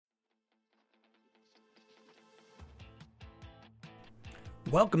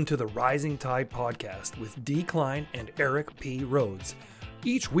Welcome to the Rising Tide Podcast with DKleine and Eric P. Rhodes.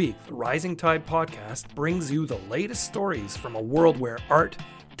 Each week, the Rising Tide Podcast brings you the latest stories from a world where art,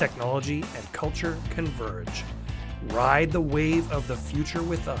 technology, and culture converge. Ride the wave of the future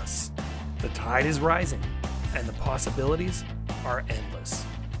with us. The tide is rising, and the possibilities are endless.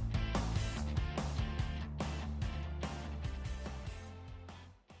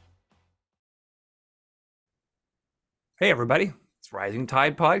 Hey, everybody. It's Rising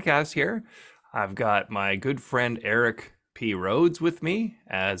Tide Podcast here. I've got my good friend Eric P. Rhodes with me,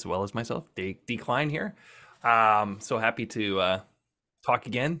 as well as myself, DKleine here. So happy to talk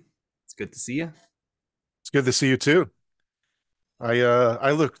again. It's good to see you. It's good to see you too. I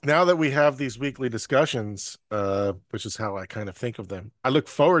look now that we have these weekly discussions, which is how I kind of think of them. I look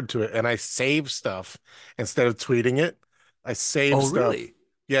forward to it, and I save stuff instead of tweeting it. I save stuff. Really?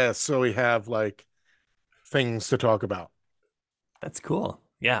 Yeah, so we have like things to talk about. That's cool.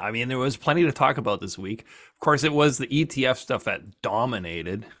 Yeah, I mean, there was plenty to talk about this week. Of course, it was the ETF stuff that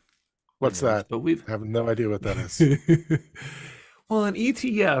dominated. What's that? But I have no idea what that is. Well, an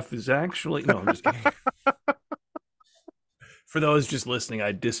ETF is actually... No, I'm just kidding. For those just listening,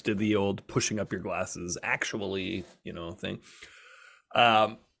 I just did the old pushing up your glasses, actually, thing.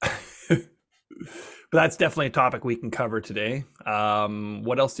 But that's definitely a topic we can cover today.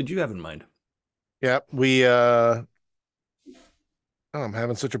 What else did you have in mind? Yeah, I'm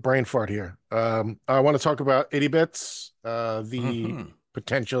having such a brain fart here. I want to talk about Itty Bits, the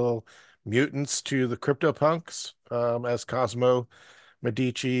potential mutants to the CryptoPunks, as Cosmo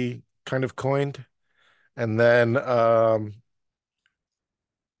Medici kind of coined. And then,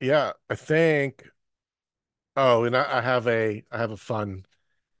 yeah, I think, and I have a fun,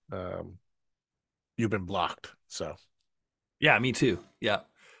 you've been blocked. So, yeah, me too. Yeah.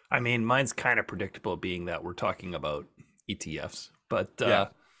 I mean, mine's kind of predictable being that we're talking about ETFs. But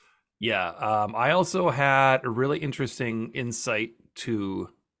I also had a really interesting insight to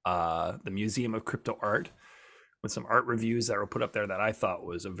the Museum of Crypto Art with some art reviews that were put up there that I thought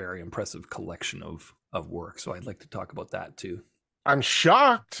was a very impressive collection of work. So I'd like to talk about that too. I'm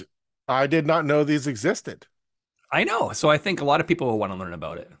shocked. I did not know these existed. I know. So I think a lot of people will want to learn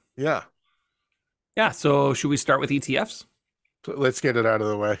about it. Yeah. Yeah. So should we start with ETFs? So let's get it out of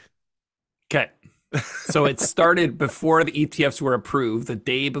the way. Okay. So it started before the ETFs were approved, the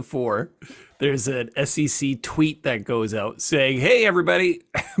day before. There's an SEC tweet that goes out saying, hey, everybody,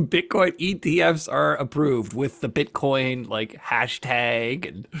 Bitcoin ETFs are approved with the Bitcoin hashtag.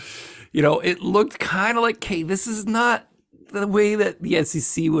 And, it looked kind of like, hey, this is not the way that the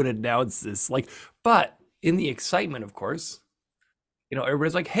SEC would announce this. But in the excitement, of course,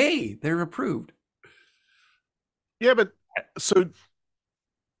 everybody's like, hey, they're approved. Yeah, but so...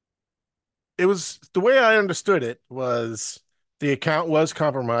 It was the way I understood it was the account was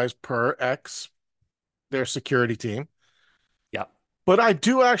compromised per X, their security team. Yeah. But I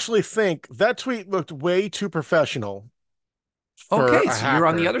do actually think that tweet looked way too professional. Okay, so you're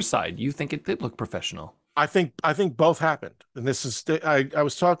on the other side. You think it did look professional. I think both happened. And this is I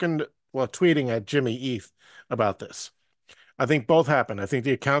was tweeting at Jimmy ETH about this. I think both happened. I think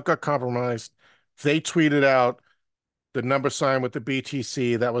the account got compromised. They tweeted out the number sign with the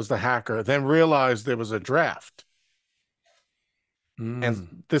BTC, that was the hacker, then realized there was a draft.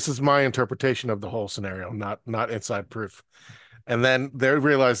 And this is my interpretation of the whole scenario, not inside proof. And then they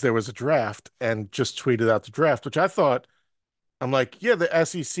realized there was a draft and just tweeted out the draft, which I'm like, yeah, the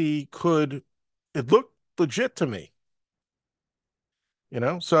SEC it looked legit to me.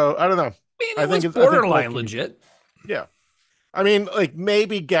 So I don't know. I think it's borderline legit. Yeah. I mean,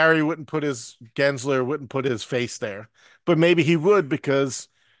 maybe Gensler wouldn't put his face there, but maybe he would because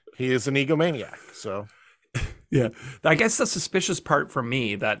he is an egomaniac. So, yeah, I guess the suspicious part for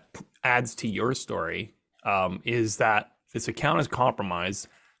me that adds to your story is that this account is compromised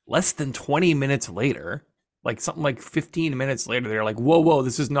less than 20 minutes later, something like 15 minutes later. They're like, whoa,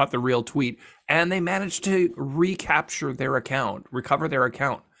 this is not the real tweet. And they managed to recover their account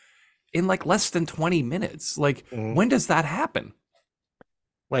in less than 20 minutes. When does that happen?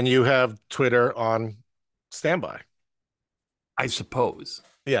 When you have Twitter on standby, I suppose.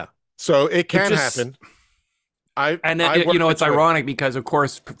 Yeah. So it can happen. It's ironic because, of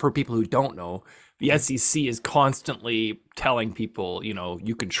course, for people who don't know, the SEC is constantly telling people,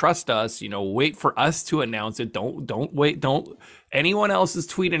 you can trust us, wait for us to announce it. Don't wait. Anyone else's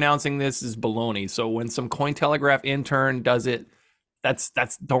tweet announcing this is baloney. So when some Cointelegraph intern does it, that's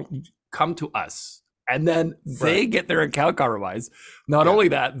don't come to us. And then they get their account compromised. Not only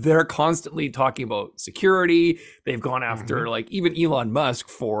that, they're constantly talking about security. They've gone after even Elon Musk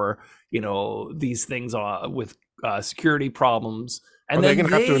for, these things with security problems. Are And they then going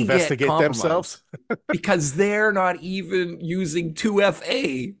to have to they get investigate compromised themselves? because they're not even using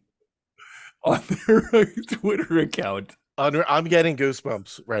 2FA on their Twitter account. I'm getting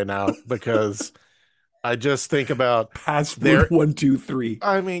goosebumps right now because I just think about Password their. 123.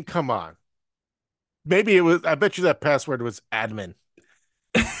 I mean, come on. Maybe it was. I bet you that password was admin.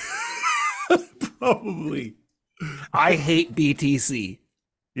 Probably. I hate BTC.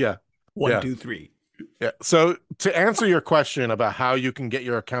 Yeah, One, yeah, two, three. yeah. So to answer your question about how you can get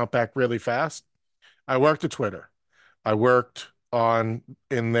your account back really fast, I worked at Twitter. I worked on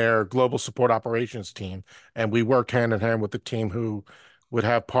in their global support operations team, and we worked hand in hand with the team who would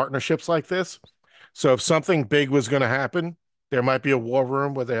have partnerships like this. So if something big was going to happen, there might be a war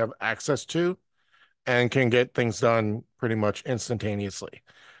room where they have access to and can get things done pretty much instantaneously.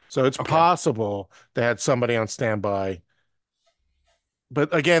 So it's Okay. possible they had somebody on standby.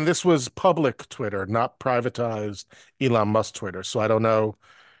 But again, this was public Twitter, not privatized Elon Musk Twitter. So I don't know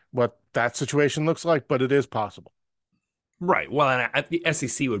what that situation looks like, but it is possible. Right. Well, and the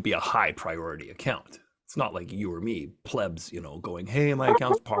SEC would be a high priority account. It's not like you or me, plebs, going, hey, my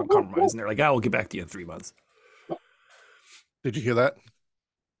account's compromised. And they're like, I will get back to you in 3 months. Did you hear that?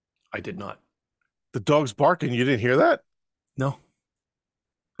 I did not. The dog's barking. You didn't hear that? No.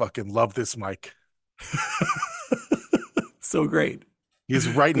 Fucking love this mic. So great. He's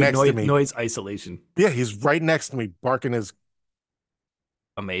right Good next to me. noise isolation. Yeah, he's right next to me, barking his.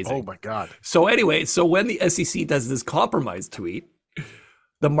 Amazing. Oh my God. So anyway, so when the SEC does this compromise tweet,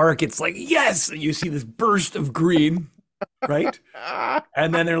 the market's like, yes, and you see this burst of green, right?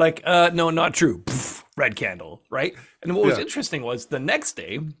 And then they're like, no, not true. Poof, red candle, right? And what was interesting was the next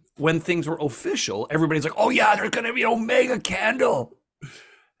day, when things were official, everybody's like, oh yeah, there's going to be an omega candle.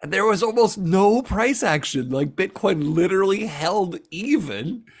 And there was almost no price action. Like Bitcoin literally held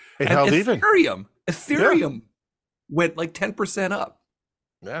even. It and held even. Ethereum went like 10% up.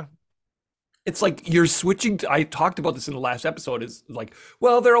 Yeah. It's like you're switching to, I talked about this in the last episode, is like,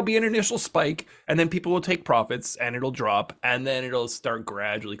 well, there'll be an initial spike and then people will take profits and it'll drop and then it'll start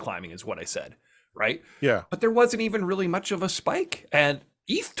gradually climbing is what I said, right? Yeah. But there wasn't even really much of a spike. And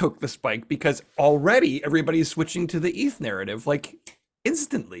ETH took the spike because already everybody's switching to the ETH narrative, like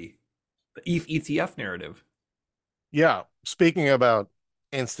instantly, the ETH ETF narrative. Yeah. Speaking about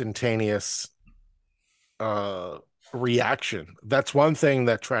instantaneous reaction, that's one thing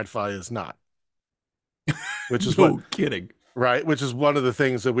that TradFi is not. Which is No kidding. Right, which is one of the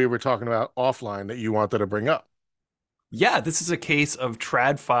things that we were talking about offline that you wanted to bring up. Yeah, this is a case of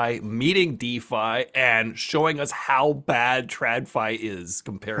TradFi meeting DeFi and showing us how bad TradFi is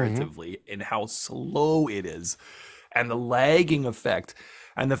comparatively and how slow it is and the lagging effect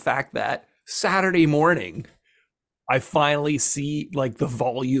and the fact that Saturday morning, I finally see like the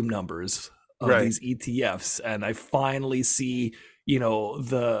volume numbers of these ETFs and I finally see,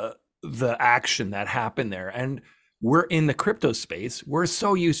 the action that happened there. And we're in the crypto space. We're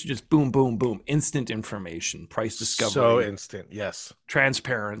so used to just boom, boom, boom, instant information, price discovery. So instant, yes.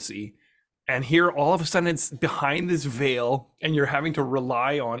 Transparency. And here, all of a sudden, it's behind this veil, and you're having to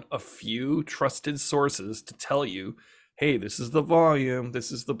rely on a few trusted sources to tell you, hey, this is the volume,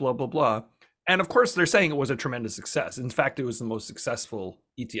 this is the blah, blah, blah. And of course, they're saying it was a tremendous success. In fact, it was the most successful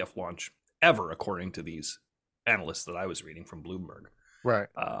ETF launch ever, according to these analysts that I was reading from Bloomberg. Right.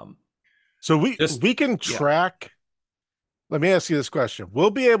 So we can track. Let me ask you this question.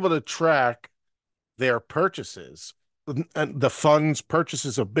 We'll be able to track their purchases and the fund's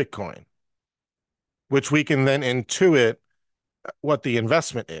purchases of Bitcoin, which we can then intuit what the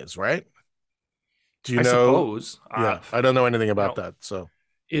investment is, right? Do you I know? Suppose. Yeah, I don't know anything about that. So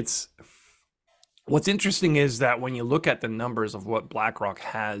it's what's interesting is that when you look at the numbers of what BlackRock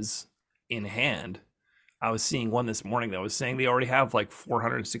has in hand, I was seeing one this morning that was saying they already have like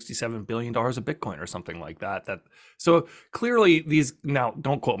 $467 billion of Bitcoin or something like that. So clearly these, now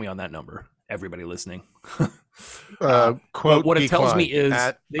don't quote me on that number, everybody listening. Quote what it tells me is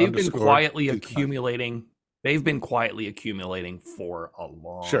they've been quietly decline. accumulating. They've been quietly accumulating for a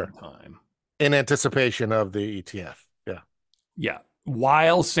long time. In anticipation of the ETF. Yeah. Yeah.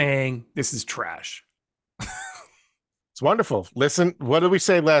 While saying this is trash. It's wonderful. Listen, what did we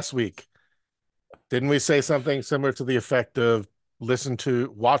say last week? Didn't we say something similar to the effect of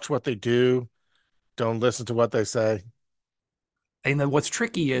watch what they do, don't listen to what they say? And then what's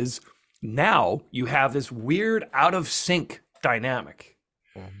tricky is now you have this weird out of sync dynamic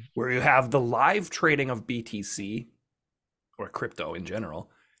where you have the live trading of BTC or crypto in general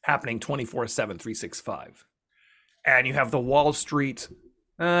happening 24/7, 365. And you have the Wall Street,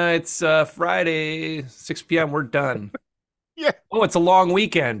 it's Friday, 6 p.m., we're done. Yeah. Oh, it's a long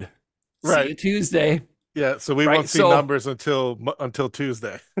weekend. See you Tuesday. Yeah, so we right? won't see So, numbers until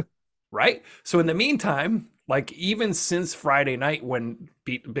Tuesday. right? So in the meantime, like even since Friday night when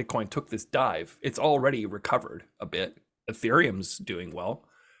Bitcoin took this dive, it's already recovered a bit. Ethereum's doing well.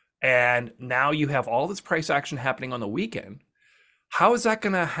 And now you have all this price action happening on the weekend. How is that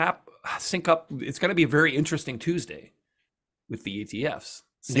going to sync up? It's going to be a very interesting Tuesday with the ETFs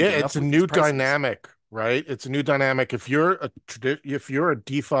Yeah, syncing it's up a with these new prices. dynamic, right? It's a new dynamic. If you're a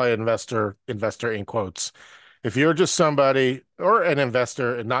DeFi investor in quotes, if you're just somebody or an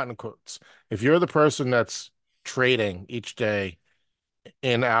investor and not in quotes, if you're the person that's trading each day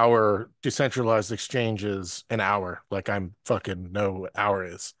in our decentralized exchanges, an hour, like I'm fucking know what hour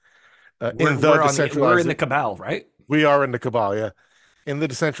is, We're in the we're on the we're in decentralized, the cabal, right? we are in the cabal, yeah, in the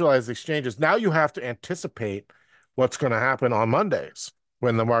decentralized exchanges. Now you have to anticipate what's going to happen on Mondays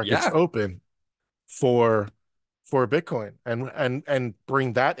when the markets Yeah, open for Bitcoin and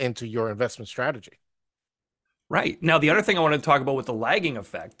bring that into your investment strategy. right. Now the other thing I want to talk about with the lagging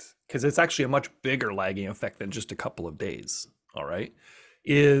effect, because it's actually a much bigger lagging effect than just a couple of days. All right,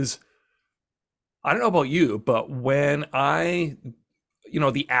 is I don't know about you, but when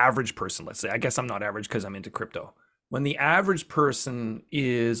the average person, let's say, I guess I'm not average because I'm into crypto. When the average person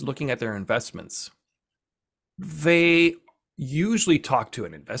is looking at their investments, they usually talk to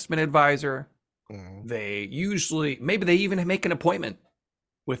an investment advisor. Mhm. Maybe they even make an appointment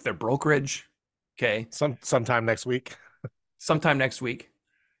with their brokerage. Okay. Sometime next week. Sometime next week,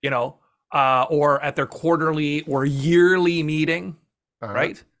 you know, or at their quarterly or yearly meeting, Uh-huh.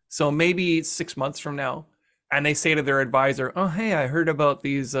 right? So maybe 6 months from now, and they say to their advisor, "Oh, hey, I heard about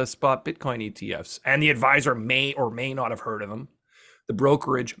these spot Bitcoin ETFs," and the advisor may or may not have heard of them. The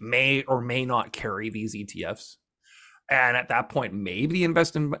brokerage may or may not carry these ETFs. And at that point, maybe the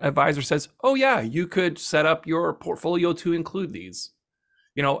investment advisor says, "Oh, yeah, you could set up your portfolio to include these."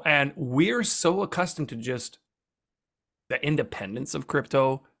 And we're so accustomed to just the independence of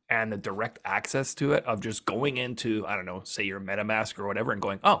crypto and the direct access to it of just going into, I don't know, say your MetaMask or whatever and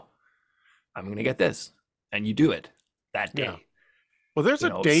going, "Oh, I'm going to get this." And you do it that Yeah. day, Well, there's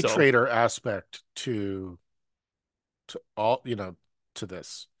a day so trader aspect to all, to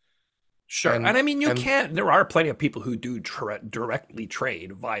this. sure. And And I mean, and there are plenty of people who do directly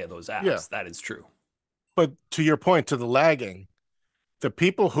trade via those yeah, apps. That is true. but to your point, to the lagging, the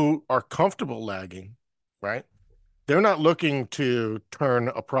people who are comfortable lagging, right? They're not looking to turn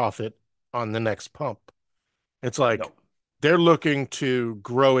a profit on the next pump. It's like No. they're looking to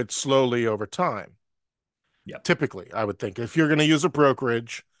grow it slowly over time. Yep. Typically, I would think if you're going to use a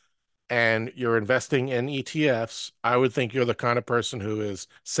brokerage and you're investing in ETFs, I would think you're the kind of person who is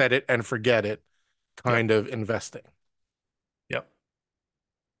set it and forget it Yep. kind of investing. Yep.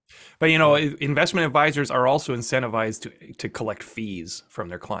 But investment advisors are also incentivized to collect fees from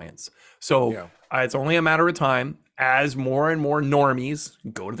their clients. So Yeah. it's only a matter of time as more and more normies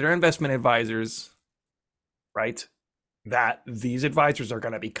go to their investment advisors, right? That these advisors are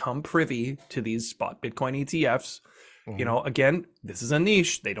going to become privy to these spot Bitcoin ETFs. Mm-hmm. Again, this is a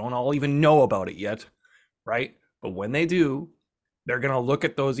niche. They don't all even know about it yet, right? But when they do, they're going to look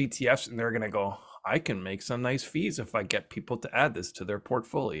at those ETFs and they're going to go, "I can make some nice fees if I get people to add this to their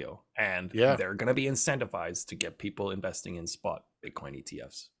portfolio." And Yeah. they're going to be incentivized to get people investing in spot Bitcoin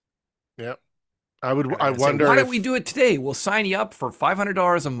ETFs. Yeah. And they're I going to say, wonder "Why don't we if do it today? We'll sign you up for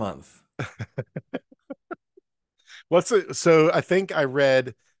 $500 a month." what's it so I think I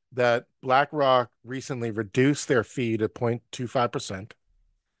read that BlackRock recently reduced their fee to 0.25%.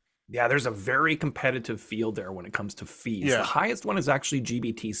 Yeah, there's a very competitive field there when it comes to fees. The Yeah. highest one is actually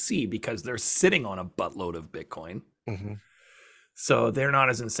GBTC because they're sitting on a buttload of Bitcoin. Mm-hmm. So they're not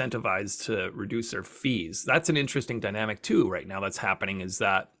as incentivized to reduce their fees. That's an interesting dynamic too right now that's happening is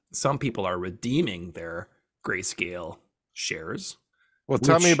that some people are redeeming their Grayscale shares, Well,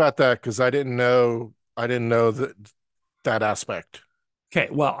 tell me which about that because I didn't know that aspect. okay,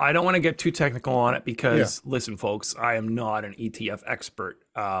 well, I don't want to get too technical on it Yeah. because listen folks, I am not an ETF expert,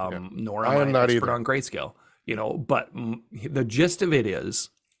 Yeah. nor am I I am an not expert either. on Grayscale, but the gist of it is,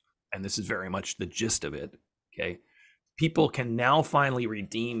 and this is very much the gist of it, okay? People can now finally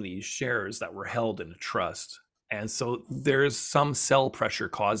redeem these shares that were held in a trust. And so there's some sell pressure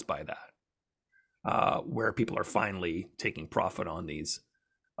caused by that, where people are finally taking profit on these.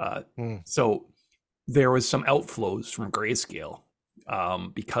 Uh, Mm. so there was some outflows from Grayscale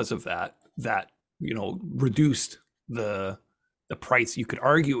because of that reduced the price. You could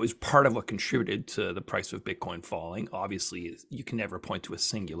argue it was part of what contributed to the price of Bitcoin falling. Obviously, you can never point to a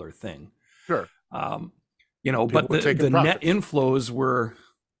singular thing. Sure. Um, People but were the taking the net profits. inflows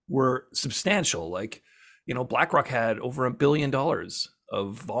were substantial. Like, BlackRock had over $1 billion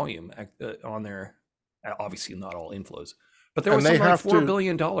of volume on their Obviously, not all inflows, but there was And they something like have $4 to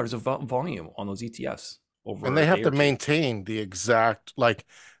billion of volume on those ETFs and over they a have day to or two. maintain the exact, like,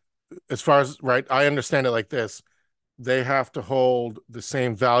 as far as, right, I understand it like this. They have to hold the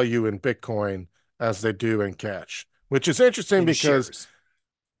same value in Bitcoin as they do in cash, which is interesting In because shares.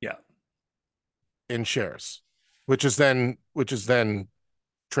 Yeah. in shares, which is then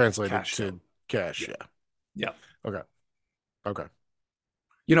translated Cash though. to cash. Yeah. Yeah. Yeah. Okay. Okay.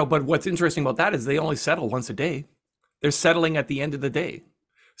 But what's interesting about that is they only settle once a day. They're settling at the end of the day.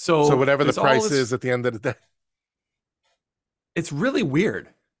 So So whatever the there's all price this, is at the end of the day. it's really weird.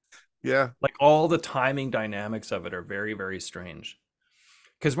 Yeah. Like all the timing dynamics of it are very, very strange.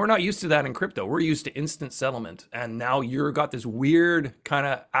 Because we're not used to that in crypto. We're used to instant settlement. And now you've got this weird kind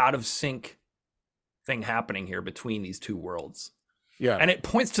of out of sync thing happening here between these two worlds. Yeah. And it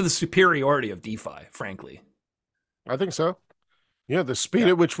points to the superiority of DeFi, frankly. I think so. Yeah. The speed Yeah.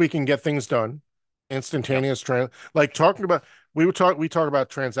 at which we can get things done, Yep. instantaneous like talking about, we talk about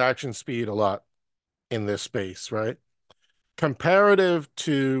transaction speed a lot in this space, right? Comparative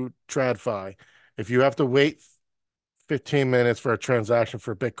to TradFi, if you have to wait 15 minutes for a transaction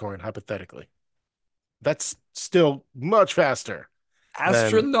for Bitcoin, hypothetically, that's still much faster than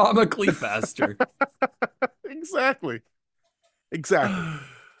Astronomically faster. exactly, exactly.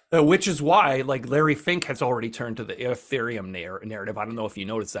 Which is why, like, Larry Fink has already turned to the Ethereum narrative. I don't know if you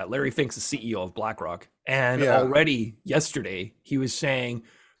noticed that. Larry Fink's the CEO of BlackRock. And Yeah. already yesterday, he was saying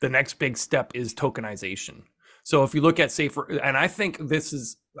the next big step is tokenization. So if you look at, say, and I think this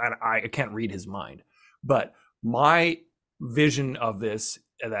is, and I can't read his mind, but my vision of this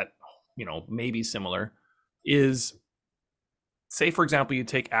that, may be similar is, say, for example, you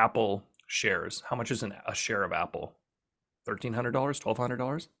take Apple shares. How much is a share of Apple? $1,300,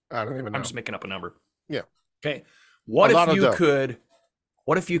 $1,200? I don't even I'm know. just making up a number. Yeah. Okay. A What if lot of you dough. could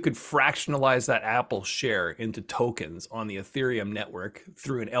what if you could fractionalize that Apple share into tokens on the Ethereum network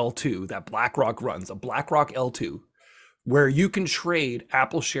through an L2 that BlackRock runs, a BlackRock L2, where you can trade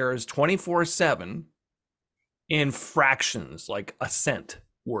Apple shares 24/7 in fractions, like a cent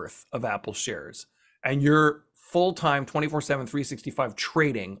worth of Apple shares. And you're full-time 24/7 365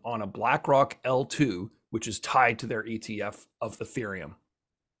 trading on a BlackRock L2, which is tied to their ETF of Ethereum.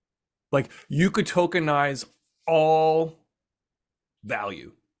 Like you could tokenize all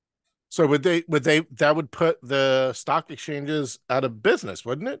value. So that would put the stock exchanges out of business,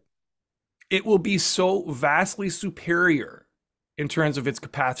 wouldn't it? It will be so vastly superior in terms of its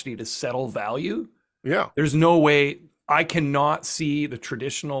capacity to settle value. Yeah. There's no way. I cannot see the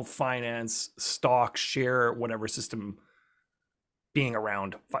traditional finance stock share whatever system being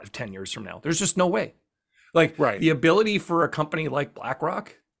around 5, 10 years from now. There's just no way. Like Right. the ability for a company like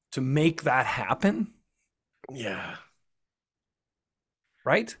BlackRock to make that happen, Yeah.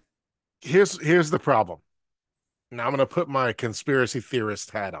 right? Here's the problem. Now I'm going to put my conspiracy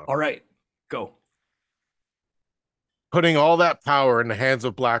theorist hat on. All right, go. Putting all that power in the hands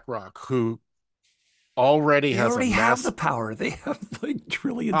of BlackRock, who already They has a already have the mass. power. They have like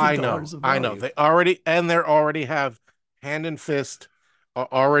trillions of dollars of I know. value. They already have hand and fist,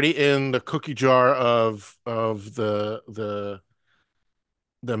 already in the cookie jar of the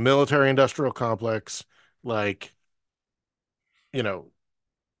military industrial complex. Like, you know,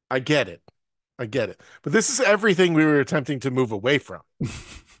 I get it. I get it. But this is everything we were attempting to move away from.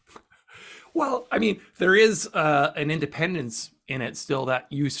 Well, I mean, there is an independence in it still that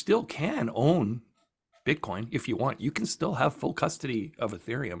you still can own Bitcoin if you want. You can still have full custody of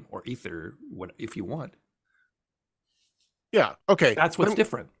Ethereum or Ether if you want. Yeah. Okay. That's what's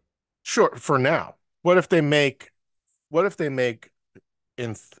different. Sure. For now, what if they make? What if they make?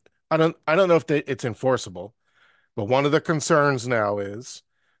 In I don't know if it's enforceable, but one of the concerns now is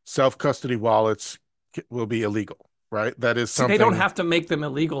self custody wallets will be illegal. Right. That is See, they don't something. have to make them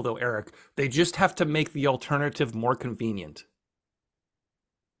illegal though, Eric. They just have to make the alternative more convenient.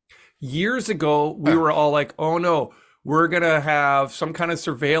 Years ago, we Uh, were all like, oh no, we're going to have some kind of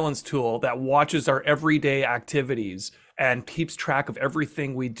surveillance tool that watches our everyday activities and keeps track of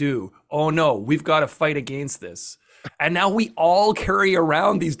everything we do. Oh no, we've got to fight against this. And now we all carry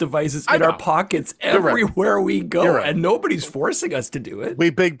around these devices I in our know. pockets You're right. everywhere we You're go, right. and nobody's forcing us to do it. We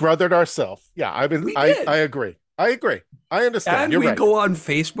big brothered ourselves. Yeah. We I did. agree. I agree. I understand. And You're we right. go on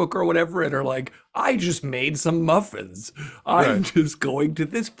Facebook or whatever and are like, I just made some muffins. I'm Right. just going to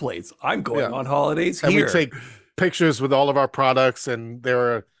this place. I'm going Yeah. on holidays And we here. take pictures with all of our products, and there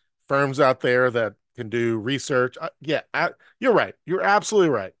are firms out there that can do research. Yeah, you're right. You're absolutely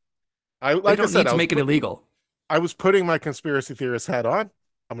right. I They like I don't said, need to make it illegal. I was putting my conspiracy theorist hat on.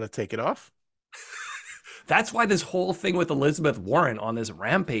 I'm going to take it off. That's why this whole thing with Elizabeth Warren on this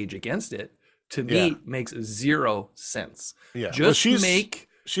rampage against it to Yeah. me makes zero sense. Yeah. Well, Just make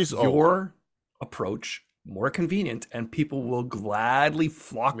she's old. your approach more convenient and people will gladly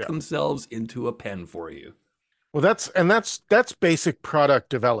flock Yeah. themselves into a pen for you. Well, that's basic product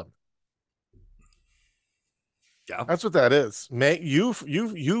development. Yeah, That's what that is. Make you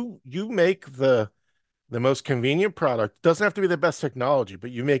make the most convenient product. Doesn't have to be the best technology,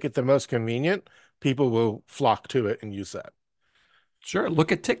 but you make it the most convenient, people will flock to it and use that. sure.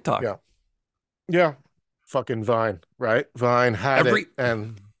 Look at TikTok. Yeah. Yeah. Fucking Vine, right? Vine had it Every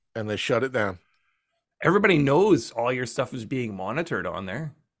and they shut it down. everybody knows all your stuff is being monitored on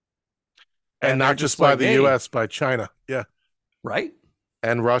there. And And they're not just just by like, the hey, US, by China. Yeah. right?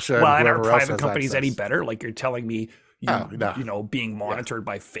 And Russia and Well, and are whoever else private has companies any access. better? Like you're telling me Oh, no. being Yeah. monitored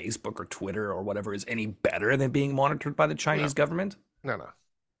by Facebook or Twitter or whatever is any better than being monitored by the No. Chinese government? No, no.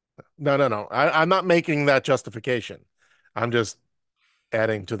 No, no, no. I'm not making that justification. I'm just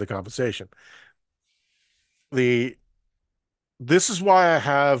adding to the conversation. The This is why I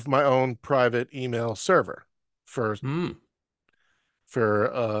have my own private email server for Hmm.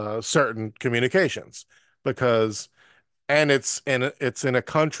 certain communications, because it's in a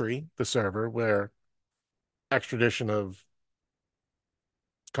country, the server, where extradition of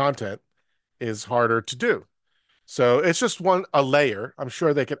content is harder to do. So it's just a layer. I'm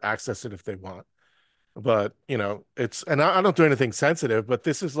sure they could access it if they want. But it's, and I don't do anything sensitive, but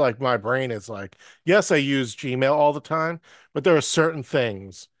this is like, my brain is like, yes, I use Gmail all the time, but there are certain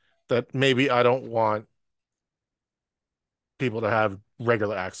things that maybe I don't want people to have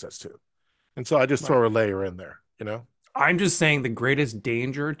regular access to. And so I just Right. throw a layer in there. I'm just saying the greatest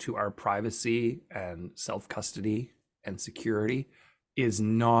danger to our privacy and self custody and security is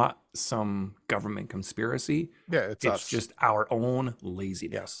not some government conspiracy. Yeah, it's It's us. just our own Yeah.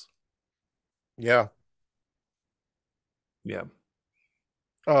 laziness. Yeah. Yeah.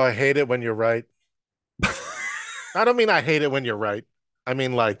 Oh, I hate it when you're right. I don't mean I hate it when you're right. I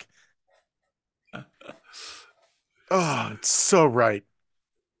mean, like, oh, it's so right.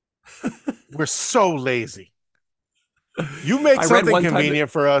 We're so lazy. You make I read something one time that, convenient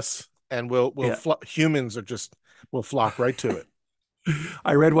for us, and yeah, humans are just will flock right to it.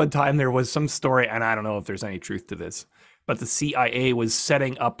 I read one time there was some story, and I don't know if there's any truth to this, but the CIA was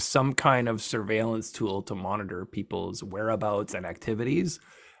setting up some kind of surveillance tool to monitor people's whereabouts and activities.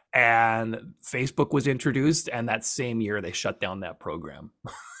 And Facebook was introduced, and that same year they shut down that program.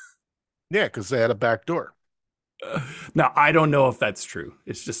 Yeah, because they had a back door. Now, I don't know if that's true.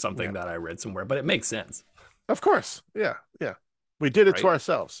 It's just Yeah, something that I read somewhere, but it makes sense, of course. Yeah, yeah. We did it to right?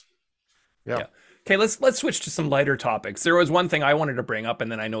 ourselves. Yeah. Yeah. Okay, let's switch to some lighter topics. There was one thing I wanted to bring up,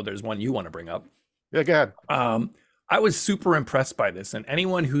 and then I know there's one you want to bring up. Yeah, go ahead. Um, I was super impressed by this, and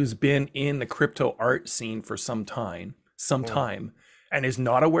anyone who's been in the crypto art scene for some Mm. time, and is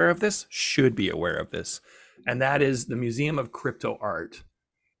not aware of this should be aware of this, and that is the Museum of Crypto Art.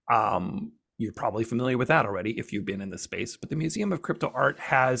 You're probably familiar with that already if you've been in the space, but the Museum of Crypto Art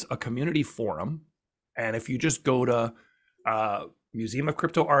has a community forum, and if you just go to Museum of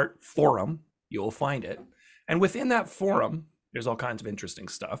Crypto Art forum, you'll find it. And within that forum, there's all kinds of interesting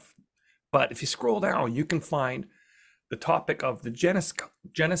stuff. But if you scroll down, you can find the topic of the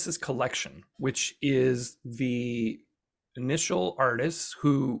Genesis collection, which is the initial artists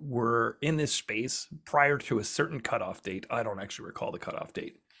who were in this space prior to a certain cutoff date. I don't actually recall the cutoff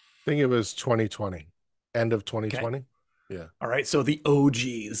date. I think it was 2020, end of Okay. 2020. Yeah. All right. So the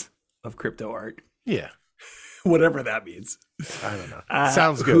OGs of crypto art, Yeah. whatever that means. I don't know.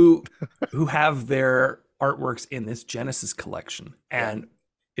 Sounds good. Who have their artworks in this Genesis collection. And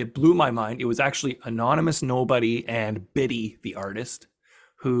it blew my mind. It was actually Anonymous Nobody and Bitty, the artist,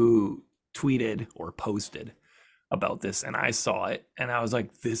 who tweeted or posted about this. And I saw it and I was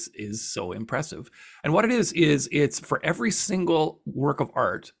like, this is so impressive. And what it is it's for every single work of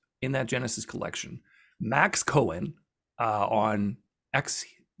art in that Genesis collection. Max Cohen on X,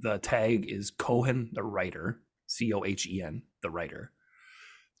 the tag is Cohen, the writer, Cohen, the writer,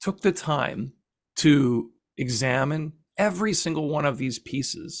 took the time to examine every single one of these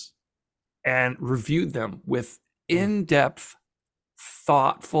pieces and reviewed them with in-depth,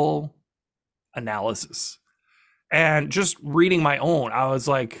 thoughtful analysis. And just reading my own, I was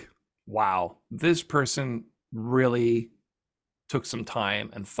like, wow, this person really took some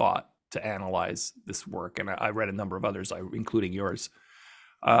time and thought to analyze this work. And I read a number of others, including yours.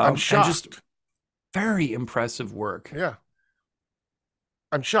 I'm And just shocked. very impressive work. Yeah.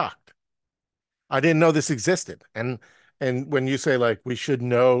 I'm shocked. I didn't know this existed. And when you say, like, we should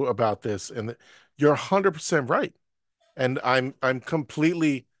know about this, and you're 100% right. And I'm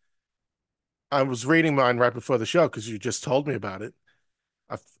completely, I was reading mine right before the show because you just told me about it.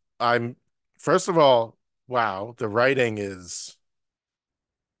 I'm First of all, wow, the writing is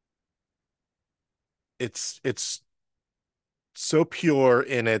it's so pure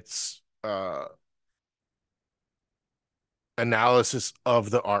in its analysis of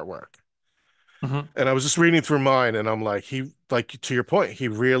the artwork. Hmm. And I was just reading through mine and I'm like, he, like, to your point, he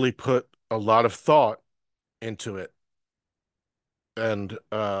really put a lot of thought into it. And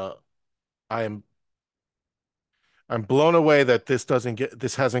I am I'm blown away that this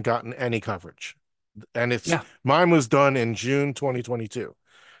hasn't gotten any coverage. And it's Yeah, mine was done in June 2022.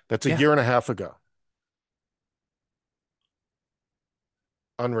 That's a yeah. year and a half ago.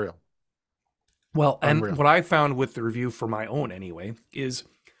 Unreal. Well, and Unreal. what I found with the review for my own anyway is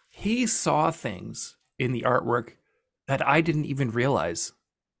he saw things in the artwork that I didn't even realize.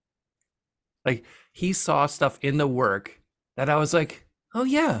 Like he saw stuff in the work that I was like, "Oh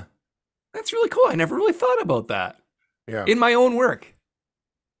yeah, that's really cool. I never really thought about that Yeah. in my own work."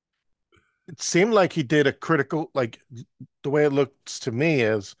 It seemed like he did a critical, like, the way it looks to me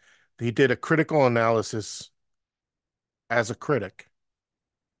is he did a critical analysis as a critic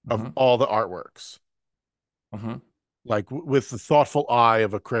of Hmm. all the artworks, Hmm. like with the thoughtful eye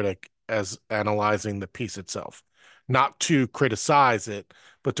of a critic as analyzing the piece itself, not to criticize it,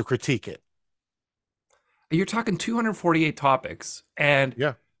 but to critique it. You're talking 248 topics, and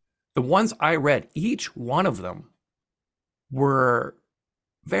Yeah. the ones I read, each one of them were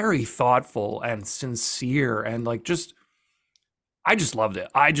very thoughtful and sincere and like just I just loved it.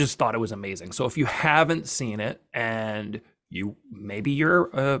 I just thought it was amazing. So if you haven't seen it and you maybe you're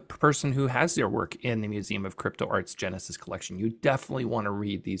a person who has their work in the Museum of Crypto Art's Genesis collection, you definitely want to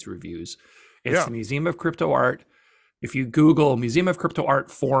read these reviews. It's Yeah. the Museum of Crypto Art. If you Google Museum of Crypto Art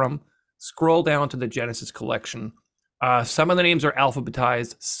Forum, scroll down to the Genesis collection. Some of the names are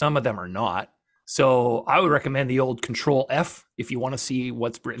alphabetized, some of them are not. So I would recommend the old Control F if you want to see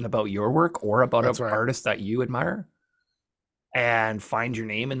what's written about your work or about That's an right. artist that you admire and find your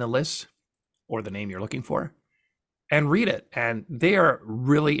name in the list or the name you're looking for and read it. And they are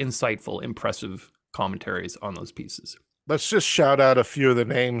really insightful, impressive commentaries on those pieces. Let's just shout out a few of the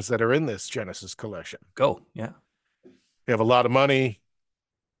names that are in this Genesis collection. Go. Yeah. We have a lot of money.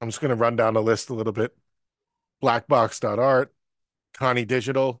 I'm just going to run down the list a little bit. Blackbox.art, Connie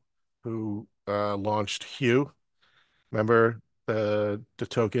Digital, who launched Hue. Remember the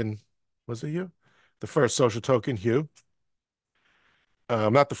token? Was it Hue? The first social token, Hue.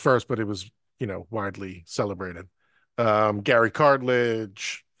 Not the first, but it was, widely celebrated. Gary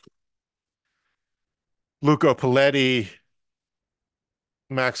Cartledge, Luco Paletti,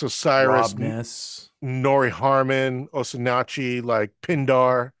 Max Osiris, Rob Ness, Nori Harmon, Osinachi, like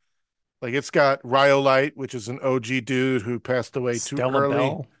Pindar. Like, it's got Rhyolite, which is an OG dude who passed away too Stella early.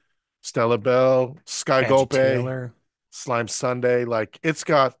 Bell, Stella Bell, Sky Angie Golpe, Taylor. Slime Sunday. Like, it's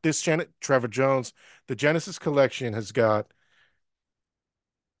got this Trevor Jones. The Genesis collection has got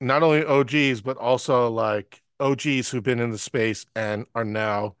not only OGs, but also like OGs who've been in the space and are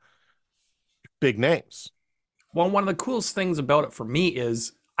now big names. Well, one of the coolest things about it for me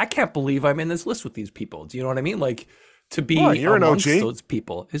is I can't believe I'm in this list with these people. Do you know what I mean? Like to Why? be You're an amongst OG. those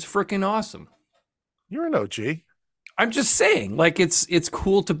people is freaking awesome. You're an OG. I'm just saying, like it's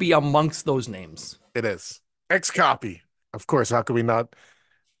cool to be amongst those names. It is. X copy. Of course, how could we not?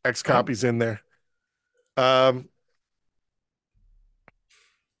 X Yep. copies in there. Um,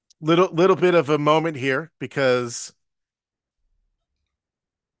 little bit of a moment here because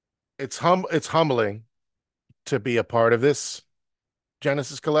it's humbling to be a part of this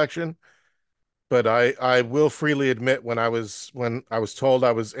Genesis collection. But I will freely admit when I was told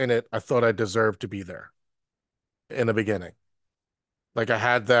I was in it, I thought I deserved to be there in the beginning. Like, I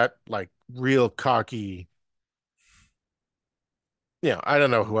had that, like, real cocky, I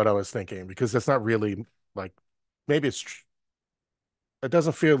don't know what I was thinking because that's not really, like, maybe it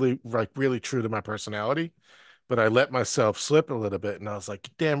doesn't feel like really true to my personality, but I let myself slip a little bit and I was like,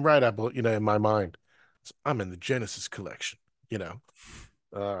 damn right, in my mind, I'm in the Genesis collection, you know.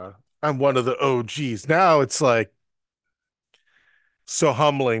 Uh I'm one of the OGs. Now it's like so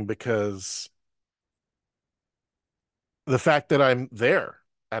humbling because the fact that I'm there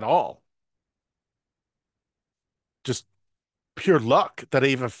at all, just pure luck that I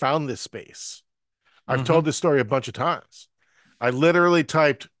even found this space. I've Mm-hmm. told this story a bunch of times. I literally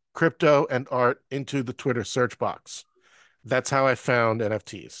typed crypto and art into the Twitter search box. That's how I found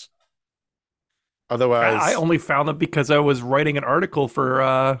NFTs. I Otherwise, only found them because I was writing an article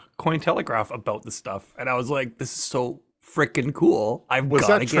for Cointelegraph about the stuff, and I was like, "This is so freaking cool! I've was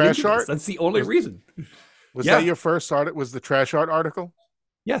got that to get into trash this." art? That's the only Was reason. was that Yeah. your first art? Was the trash art article?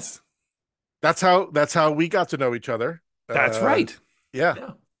 Yes. That's how we got to know each other. That's right. Yeah.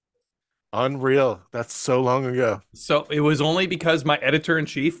 Yeah. Unreal. That's so long ago. So it was only because my editor in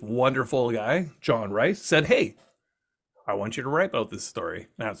chief, wonderful guy, John Rice, said, "Hey, I want you to write about this story."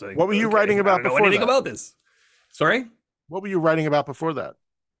 And I was like, What were you writing "Okay, I about don't know before anything that? about this." Sorry? What were you writing about before that?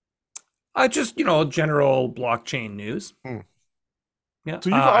 Just, general blockchain news. Hmm. Yeah. So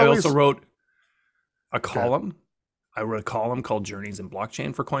you've I also always wrote a good. column. I wrote a column called Journeys in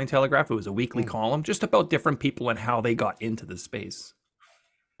Blockchain for Cointelegraph. It was a weekly Hmm. column just about different people and how they got into the space.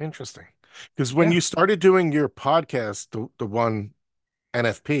 Interesting. Because when Yeah. you started doing your podcast, the one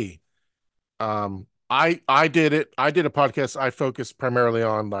NFP, I did it. I did a podcast. I focused primarily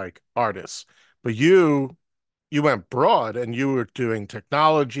on like artists, but you went broad and you were doing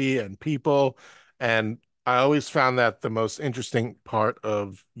technology and people. And I always found that the most interesting part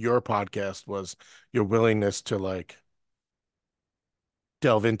of your podcast was your willingness to like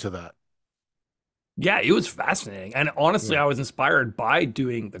delve into that. Yeah, it was fascinating. And honestly, Yeah. I was inspired by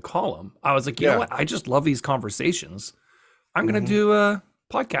doing the column. I was like, you know Yeah. what? I just love these conversations. I'm going to Hmm. do a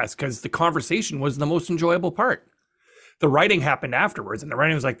podcast because the conversation was the most enjoyable part. The writing happened afterwards, and the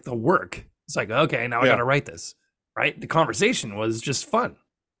writing was like the work. It's like, okay, now I got Yeah. to write this, right? The conversation was just fun.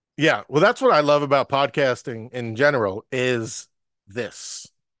 Yeah. Well, that's what I love about podcasting in general is this.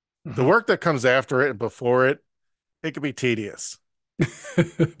 The Mhm. work that comes after it and before it can be tedious.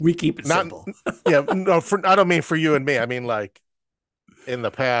 We keep it Not, simple. yeah, no, I don't mean for you and me. I mean, like in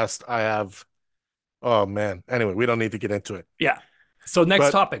the past, I have, oh man. Anyway, we don't need to get into it. Yeah. So next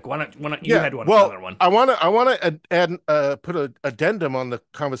But topic. Why don't you yeah, had well, another one? I want to add, put an addendum on the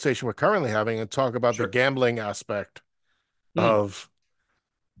conversation we're currently having and talk about the Sure. gambling aspect Hmm.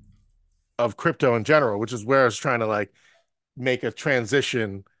 of crypto in general, which is where I was trying to like make a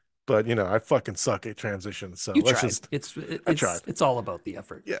transition. But I fucking suck at transitions. So You let's tried. just, It's I it's tried. it's all about the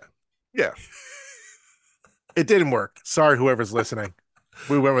effort. Yeah. Yeah. It didn't work. Sorry, whoever's listening.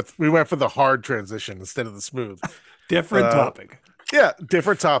 We went for the hard transition instead of the smooth. Different Uh, topic. yeah,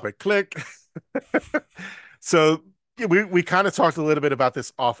 different topic. Click. So yeah, we kind of talked a little bit about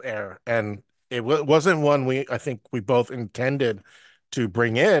this off air, and it wasn't one I think we both intended to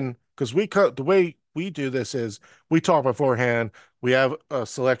bring in because the way we do this is we talk beforehand. We have a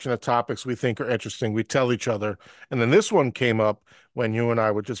selection of topics we think are interesting. We tell each other, and then this one came up when you and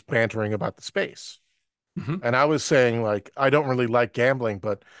I were just bantering about the space. Hmm. And I was saying, like, I don't really like gambling,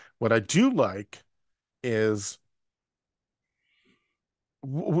 but what I do like is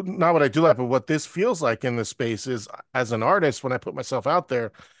not what I do like, but what this feels like in the space is as an artist, when I put myself out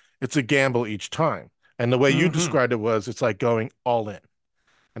there, it's a gamble each time. And the way you Hmm. described it was it's like going all in.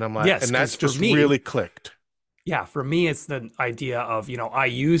 And I'm like, Yes, and because that for just me, really clicked. yeah, for me, it's the idea of, I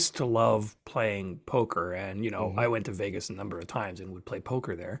used to love playing poker and, Hmm. I went to Vegas a number of times and would play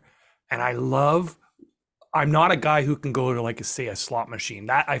poker there. And I'm not a guy who can go to like, say, a slot machine.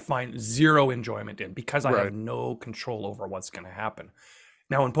 That I find zero enjoyment in because I have Right. no control over what's going to happen.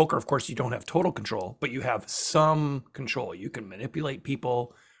 Now, in poker, of course, you don't have total control, but you have some control. You can manipulate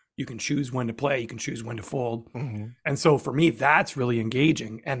people. You can choose when to play. You can choose when to fold. Hmm. And so for me, that's really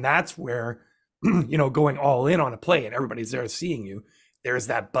engaging. And that's where, going all in on a play and everybody's there seeing you, there's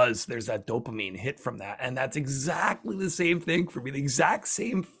that buzz, there's that dopamine hit from that. And that's exactly the same thing for me, the exact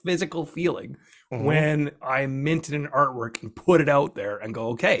same physical feeling Hmm. when I minted an artwork and put it out there and go,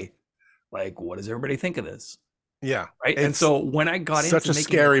 okay, like, what does everybody think of this? Yeah. Right. And It's so when I got such into a making the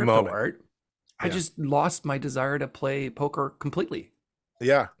scary crypto moment. art, I Yeah. just lost my desire to play poker completely.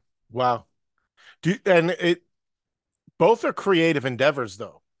 Yeah. Wow. And both are creative endeavors,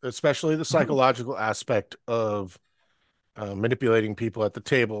 though, especially the Mhm. psychological aspect of manipulating people at the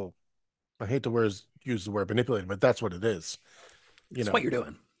table. I hate to use the word manipulating, but that's what it is. You It's what know, you're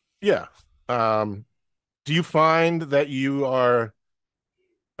doing. yeah. Um, do you find that you are,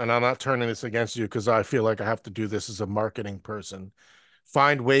 and I'm not turning this against you because I feel like I have to do this as a marketing person,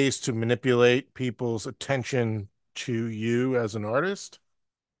 find ways to manipulate people's attention to you as an artist?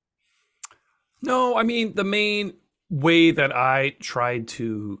 No, I mean, the main way that I tried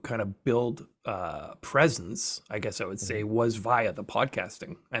to kind of build presence, I guess I would say, Mhm. was via the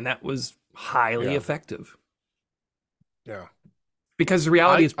podcasting. And that was highly Yeah, effective. yeah. Because the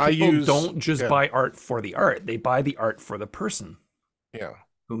reality is, I people use, don't just yeah, buy art for the art, they buy the art for the person yeah.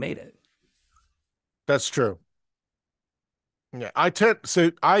 who made it. That's true. Yeah, I did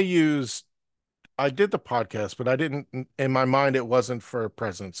the podcast, but I didn't, in my mind, it wasn't for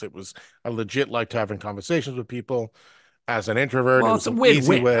presence. It was, I legit liked having conversations with people. As an introvert, it Well, was it's a an easy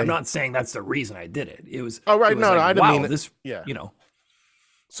win-win. I'm way. not saying that's the reason I did it. Oh, It right. was No, no, like, I didn't wow, mean it. this, Yeah. you know,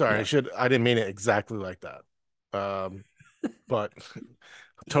 Sorry. yeah. I didn't mean it exactly like that. But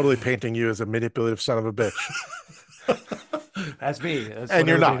totally painting you as a manipulative son of a bitch. That's me. That's and what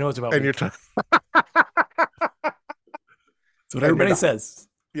you're everybody not, knows about and me. you're t- That's what and you're everybody not. says.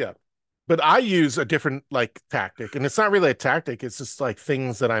 Yeah. But I use a different like tactic, and it's not really a tactic. It's just like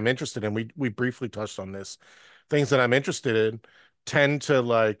things that I'm interested in. We briefly touched on this. Things that I'm interested in tend to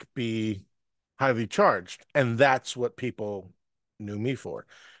like be highly charged, and that's what people knew me for.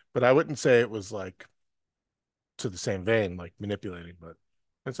 But I wouldn't say it was like to the same vein, like manipulating. But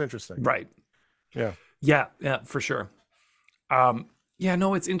it's interesting. Right. Yeah. Yeah, yeah, for sure. Um, yeah,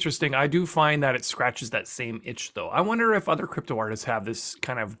 no, it's interesting. I do find that it scratches that same itch, though. I wonder if other crypto artists have this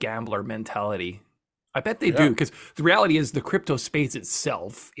kind of gambler mentality. I bet they do, Yeah. because the reality is the crypto space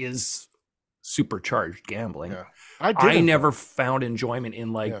itself is supercharged gambling. Yeah. I did I enjoy never it. found enjoyment in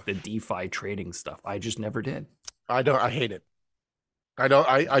Yeah. like the DeFi trading stuff. I just never did. I don't, I hate it. I don't,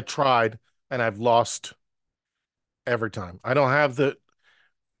 I tried and I've lost every time. I don't have the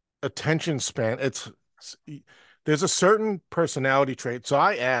attention span. There's a certain personality trait. So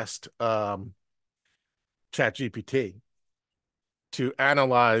I asked ChatGPT to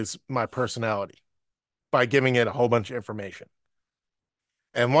analyze my personality by giving it a whole bunch of information.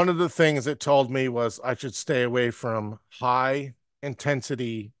 And one of the things it told me was I should stay away from high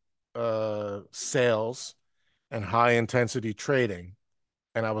intensity sales and high intensity trading.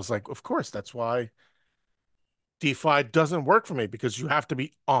 And I was like, of course, that's why DeFi doesn't work for me because you have to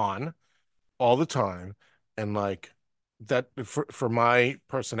be on all the time. And like that for my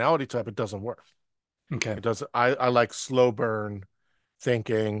personality type, it doesn't work. Okay. It doesn't, I like slow burn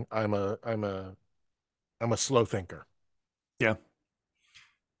thinking. I'm a slow thinker. Yeah.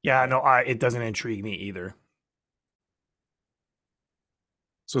 Yeah, no, it doesn't intrigue me either.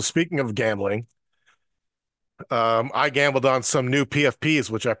 So speaking of gambling, I gambled on some new PFPs,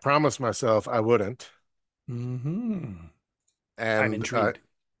 which I promised myself I wouldn't. Hmm. I'm And intrigued.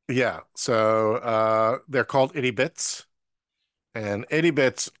 yeah, so they're called Itty Bits, and Itty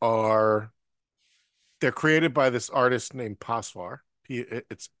Bits are they're created by this artist named Posvar.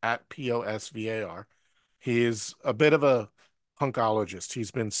 It's at Posvar. He is a bit of a punkologist.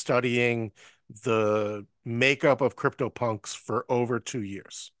 He's been studying the makeup of CryptoPunks for over 2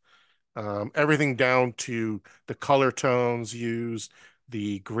 years. Everything down to the color tones used,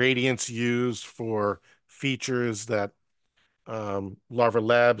 the gradients used for features that Larva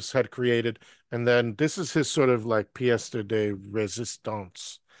Labs had created. And then this is his sort of like pièce de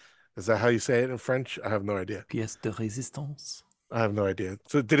résistance. Is that how you say it in French? I have no idea. Pièce de résistance. I have no idea.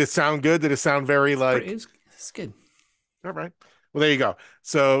 So did it sound good? Did it sound very It's pretty. like, It's good. all right. Well, there you go.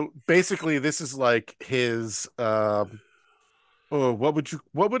 So basically this is like his oh, what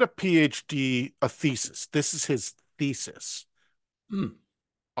would a PhD a thesis? This is his thesis Mm.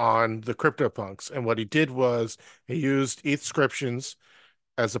 on the CryptoPunks. And what he did was he used ETHscriptions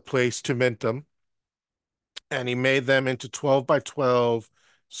as a place to mint them, and he made them into 12 by 12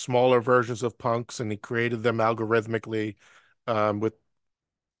 smaller versions of punks, and he created them algorithmically. With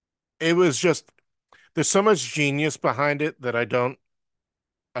it was just there's so much genius behind it that I don't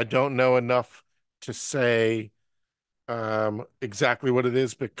know enough to say exactly what it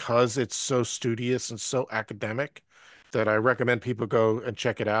is because it's so studious and so academic that I recommend people go and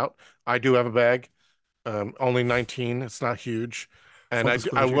check it out. I do have a bag, only 19. It's not huge, and Full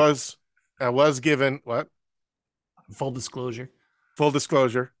disclosure. I was given what Full disclosure. full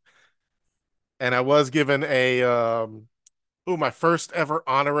disclosure, and I was given a my first ever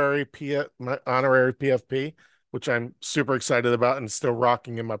my honorary PFP, which I'm super excited about and still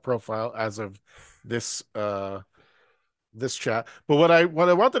rocking in my profile as of this this chat. But what I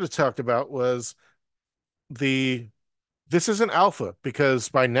wanted to talk about was the this is an alpha because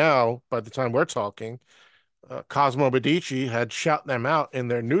by now, by the time we're talking, Cosmo Medici had shout them out in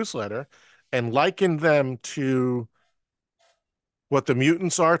their newsletter and likened them to what the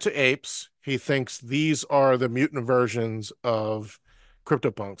mutants are to apes. He thinks these are the mutant versions of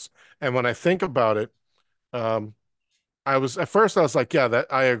CryptoPunks. And when I think about it, um, I was at first I was like, yeah, that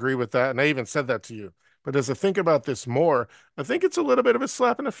I agree with that, and I even said that to you. But as I think about this more, I think it's a little bit of a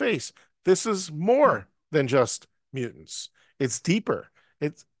slap in the face. This is Hmm. more than just mutants. It's deeper.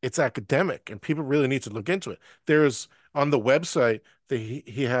 It's academic, and people really need to look into it. There's on the website that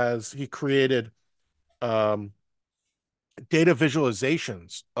he created um, data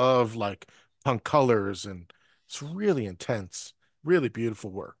visualizations of like punk colors, and it's really intense, really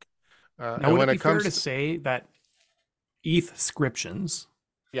beautiful work. Now, And would it when be it fair comes to to say that ETHscriptions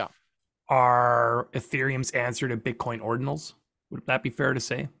yeah, are Ethereum's answer to Bitcoin ordinals? Would that be fair to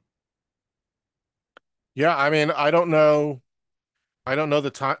say? yeah, I mean, I don't know. I don't know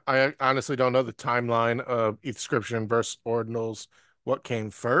the time. I honestly don't know the timeline of ETHscription versus ordinals. What came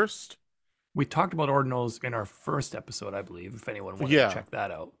first? We talked about ordinals in our first episode, I believe, if anyone wanted to Yeah, check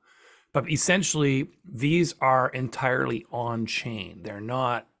that out. But essentially, these are entirely on chain. They're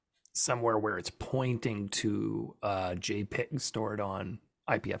not somewhere where it's pointing to JPEG stored on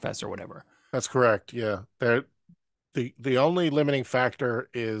IPFS or whatever. that's correct. Yeah. The only limiting factor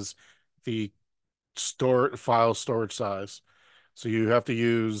is the file storage size. So you have to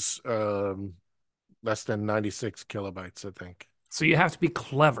use less than 96 kilobytes, I think. So you have to be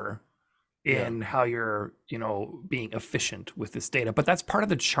clever Yeah. in how you're, being efficient with this data. But that's part of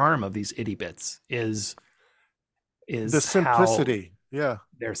the charm of these itty bits The is how simplicity. Yeah.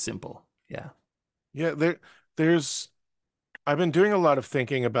 they're simple. Yeah. Yeah, there's I've been doing a lot of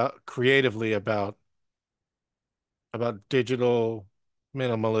thinking about creatively about digital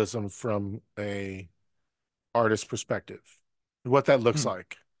minimalism from a artist perspective. What that looks Hmm.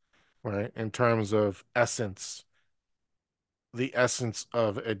 like, right? In terms of essence, the essence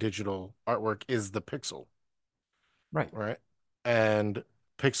of a digital artwork is the pixel, Right. right? And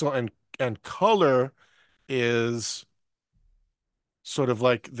pixel and color is sort of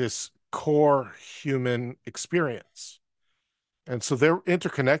like this core human experience. And so they're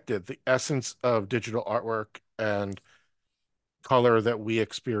interconnected. The essence of digital artwork and color that we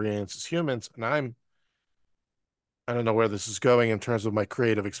experience as humans. And I don't know where this is going in terms of my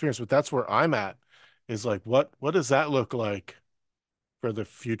creative experience, but that's where I'm at is like, what does that look like for the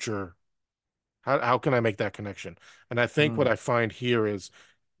future? How can I make that connection? And I think what Mm. I find here is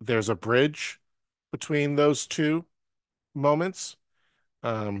there's a bridge between those two moments.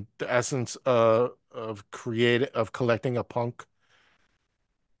 The essence of collecting a punk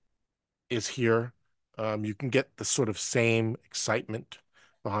is here. You can get the sort of same excitement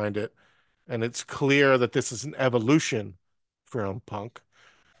behind it. And it's clear that this is an evolution from punk,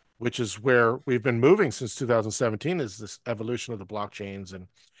 which is where we've been moving since 2017, is this evolution of the blockchains and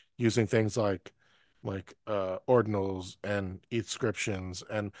using things like ordinals and ETHscriptions.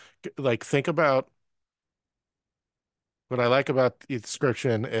 And like think about what I like about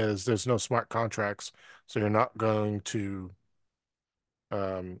ETHscription is there's no smart contracts. So you're not going to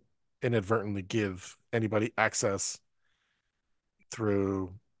um, inadvertently give anybody access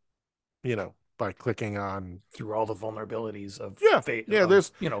through, by clicking on. Through all the vulnerabilities of Yeah, yeah,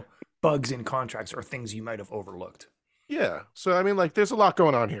 bugs in contracts or things you might have overlooked. yeah. So I mean, like, there's a lot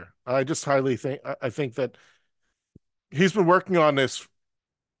going on here. I just highly think I think that he's been working on this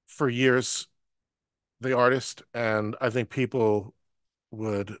for years, the artist, and I think people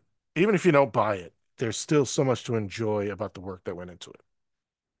would, even if you don't buy it, there's still so much to enjoy about the work that went into it.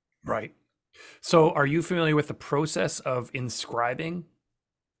 Right. So are you familiar with the process of inscribing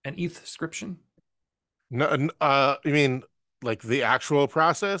an ETH-scription? No, you mean like the actual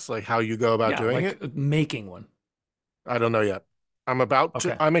process, like how you go about Yeah, doing like it? making one. I don't know yet.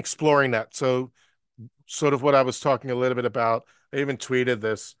 Okay. I'm exploring that. So sort of what I was talking a little bit about. I even tweeted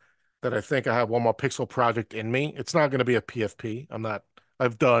this that I think I have one more pixel project in me. It's not going to be a PFP. I'm not.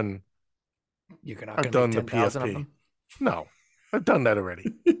 I've done. You're not I've going to make done the 10,000 of PFP. them? No, I've done that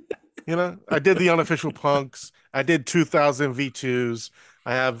already. I did the unofficial punks. I did 2000 V2s.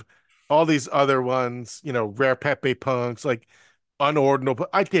 I have all these other ones. Rare Pepe punks, like unordinal. But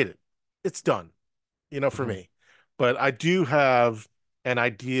I did it. It's done. For Mhm. me. But I do have an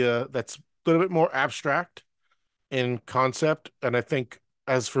idea that's a little bit more abstract in concept. And I think,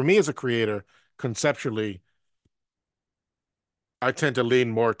 as for me as a creator, conceptually, I tend to lean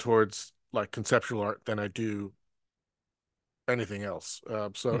more towards like conceptual art than I do anything else.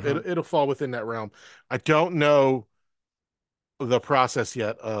 So Mhm. it'll fall within that realm. I don't know the process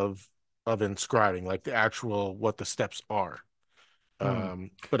yet of inscribing, like the actual what the steps are. Mm.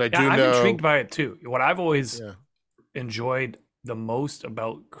 But I Yeah, do I'm intrigued know, by it too. What I've always yeah, enjoyed the most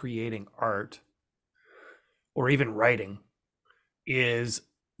about creating art or even writing is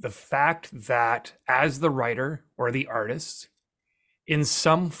the fact that as the writer or the artist, in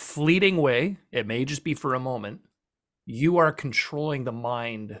some fleeting way, it may just be for a moment, you are controlling the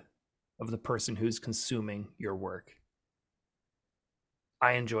mind of the person who's consuming your work.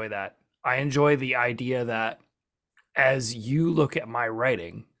 I enjoy that. I enjoy the idea that as you look at my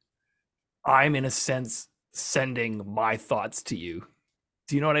writing, I'm in a sense sending my thoughts to you.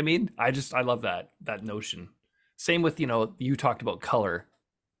 Do you know what I mean? I love that notion. Same with, you talked about color,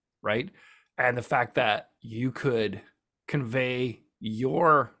 right? And the fact that you could convey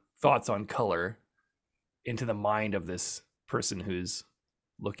your thoughts on color into the mind of this person who's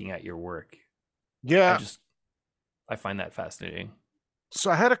looking at your work. I yeah. just I find that fascinating. So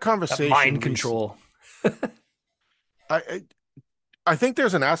I had a That conversation mind recently. control. I I think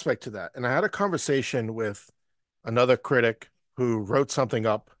there's an aspect to that. And I had a conversation with another critic who wrote something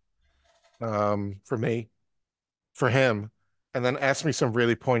up for me, for him, and then asked me some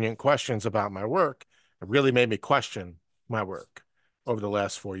really poignant questions about my work. It really made me question my work over the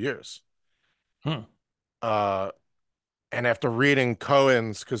last 4 years. Hmm. Uh, and after reading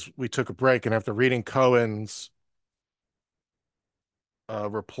Cohen's, because we took a break, and after reading Cohen's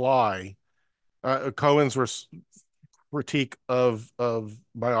reply, Cohen's critique of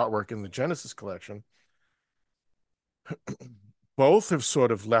my artwork in the Genesis collection, both have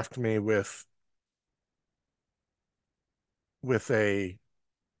sort of left me with a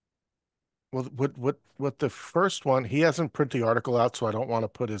well, what the first one, he hasn't put the article out, so I don't want to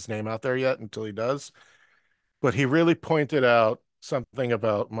put his name out there yet until he does. But he really pointed out something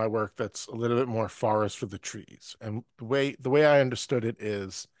about my work that's a little bit more forest for the trees. And the way I understood it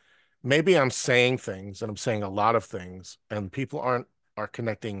is maybe I'm saying things and I'm saying a lot of things, and people are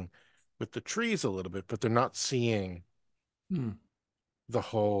connecting with the trees a little bit, but they're not seeing Hmm.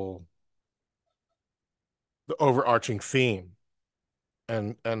 the overarching theme.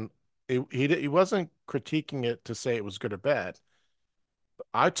 And he wasn't critiquing it to say it was good or bad.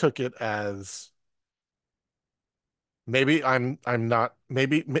 I took it as maybe I'm not,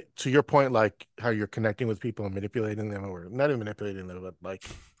 maybe to your point, like how you're connecting with people and manipulating them, or not even manipulating them, but like,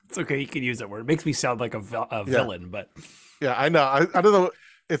 It's okay. You can use that word. It makes me sound like a yeah, villain, but yeah, I know. I don't know.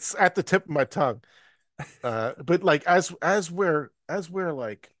 It's at the tip of my tongue. But like as we're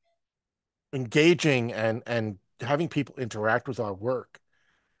like engaging and having people interact with our work,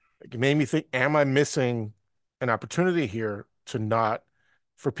 it made me think, am I missing an opportunity here to not,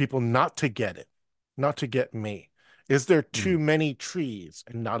 for people not to get it, not to get me? Is there hmm. too many trees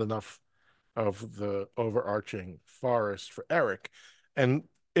and not enough of the overarching forest for Eric? And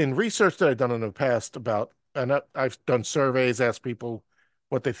in research that I've done in the past about, and I've done surveys, asked people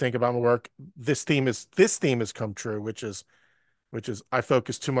what they think about my work. This theme has come true, which is I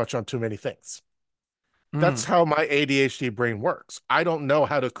focus too much on too many things. That's Hmm. how my ADHD brain works. I don't know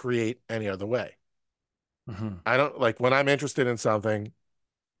how to create any other way. Hmm. I don't like when I'm interested in something,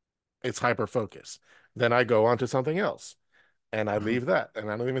 it's hyper focus. Then I go on to something else and I Hmm. leave that.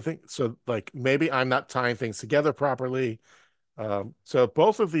 And I don't even think so. Like maybe I'm not tying things together properly. So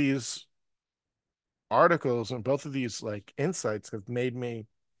both of these articles and both of these like insights have made me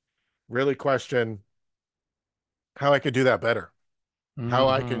really question how I could do that better, how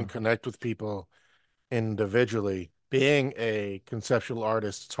I can Hmm. connect with people individually. Being a conceptual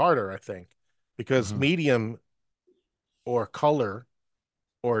artist, it's harder, I think, because Hmm. medium or color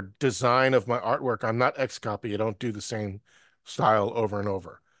or design of my artwork, I'm not X copy. I don't do the same style over and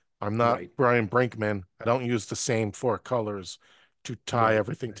over. I'm not Right. Brian Brinkman. I don't use the same four colors to tie Right.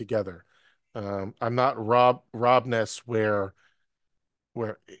 everything together. I'm not Rob Ness, where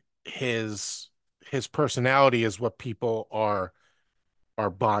his his personality is what people are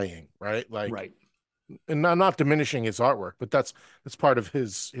buying, right? Like, Right. and I'm not diminishing his artwork, but that's part of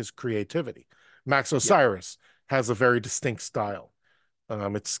his creativity. Max Yep. Osiris has a very distinct style.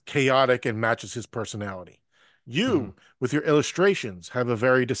 It's chaotic and matches his personality. Hmm. You, with your illustrations, have a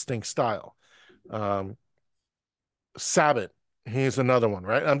very distinct style. Um, Sabbath, he's another one,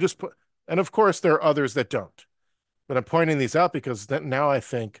 right? And of course there are others that don't, but I'm pointing these out because that now I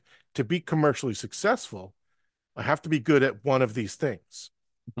think to be commercially successful, I have to be good at one of these things,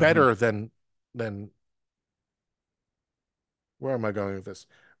 Hmm. better than where am I going with this?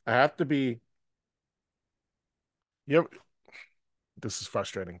 I have to be. You know, this is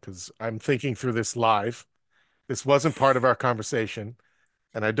frustrating because I'm thinking through this live. This wasn't part of our conversation,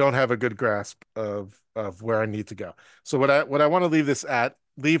 and I don't have a good grasp of where I need to go. So what I want to leave this at,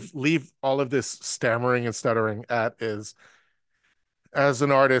 leave all of this stammering and stuttering at, is as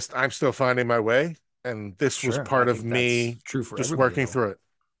an artist, I'm still finding my way, and this was Sure. I part of think that's me true for just everybody, working though. through it.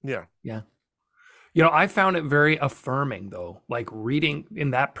 Yeah, Yeah. I found it very affirming, though, like reading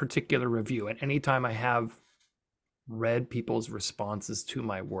in that particular review. And anytime I have read people's responses to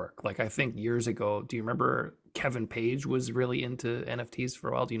my work, like I think years ago, do you remember Kevin Page was really into NFTs for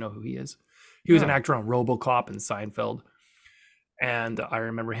a while? Do you know who he is? He was an no, actor on Robocop and Seinfeld. And I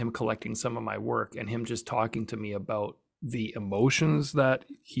remember him collecting some of my work and him just talking to me about the emotions that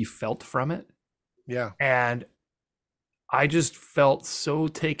he felt from it. yeah, And I just felt so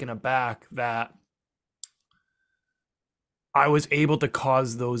taken aback that I was able to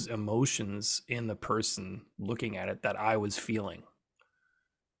cause those emotions in the person looking at it that I was feeling.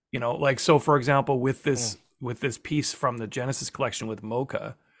 Like, so for example, with mm, this piece from the Genesis collection with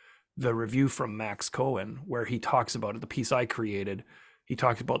Mocha, the review from Max Cohen, where he talks about it, the piece I created, he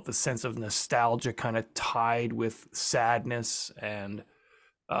talks about the sense of nostalgia kind of tied with sadness and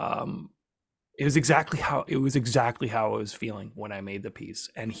um it was exactly how I was feeling when I made the piece,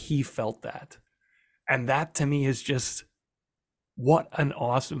 and he felt that. And that to me is just what an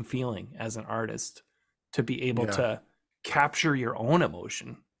awesome feeling as an artist, to be able Yeah. to capture your own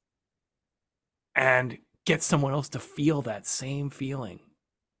emotion and get someone else to feel that same feeling,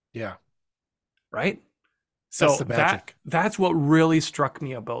 Yeah. right? That's So the magic. that's what really struck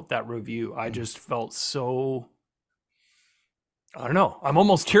me about that review. I Mm. just felt so, I don't know, I'm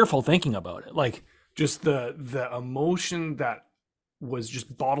almost tearful thinking about it. Like, just the emotion that was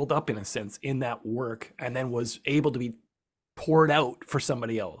just bottled up in a sense in that work, and then was able to be poured out for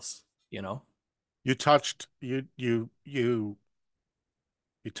somebody else, you know? You touched you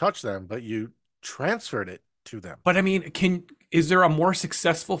touched them, but you transferred it to them. But I mean, is there a more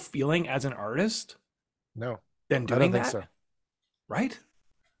successful feeling as an artist No, than I don't doing think that? so. Right?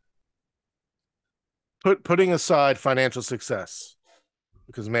 Putting aside financial success,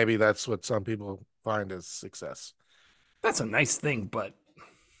 because maybe that's what some people find as success. That's a nice thing, but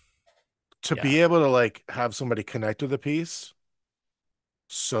To yeah. be able to like have somebody connect with a piece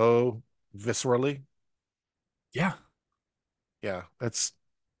so viscerally, Yeah. yeah, that's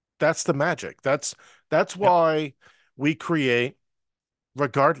the magic. That's Yep. why we create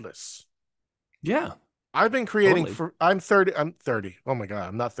regardless. Yeah. I've been creating Totally. for I'm 30. Oh my God,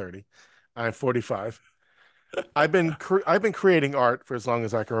 I'm not 30. I'm 45. I've been creating art for as long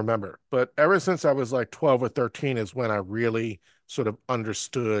as I can remember. But ever since I was like 12 or 13 is when I really sort of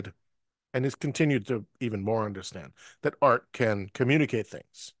understood, and has continued to even more understand, that art can communicate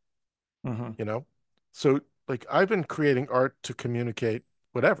things, Hmm. you know? So like I've been creating art to communicate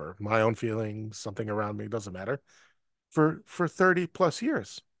whatever, my own feelings, something around me, doesn't matter, for 30 plus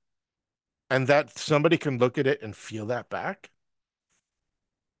years. And that somebody can look at it and feel that back.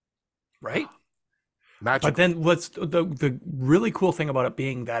 Right? But Magical. then what's the really cool thing about it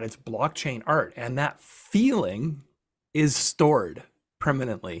being that it's blockchain art, and that feeling is stored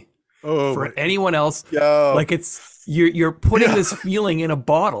permanently Oh for my, anyone else. yo. Like, you're putting Yeah. this feeling in a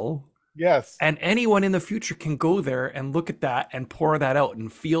bottle, Yes. and anyone in the future can go there and look at that and pour that out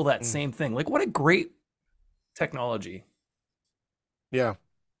and feel that Mm. same thing. Like, what a great technology. Yeah.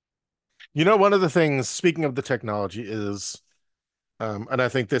 You know, one of the things, speaking of the technology, is, and I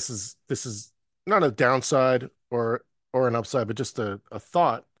think this is not a downside or an upside, but just a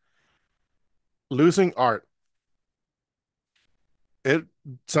thought. Losing art, it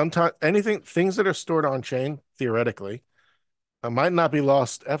sometimes anything things that are stored on chain theoretically might not be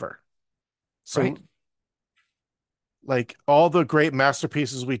lost ever. Right? So, like all the great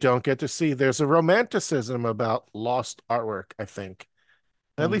masterpieces we don't get to see, there's a romanticism about lost artwork. I think,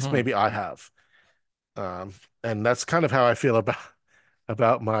 at least Hmm. maybe I have, um, and that's kind of how I feel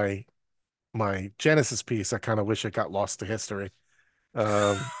about my Genesis piece. I kind of wish it got lost to history.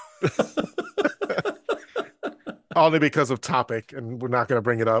 Um, Only because of topic, and we're not going to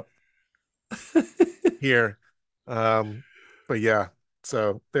bring it up here. Um, but yeah,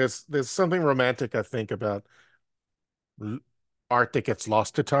 so there's something romantic, I think, about art that gets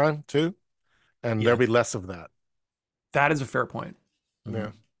lost to time too, and there'll Yeah, be less of that. that is a fair point. Hmm.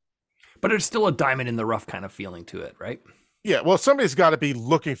 Yeah, But there's still a diamond in the rough kind of feeling to it, right? yeah. Well, somebody's got to be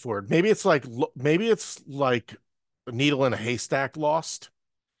looking for it. Maybe it's like a needle in a haystack lost.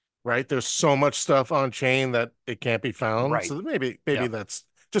 Right? There's so much stuff on chain that it can't be found. Right. So maybe Yep. that's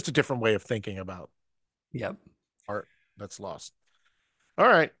just a different way of thinking about Yep. art that's lost. All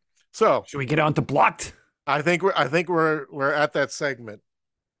right. So Should we get on to blocked? I think we're at that segment.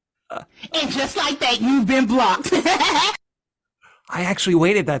 And just like that, you've been blocked. I actually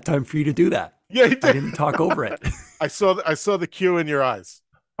waited that time for you to do that. Yeah, you I did. didn't talk over it. I saw the cue in your eyes.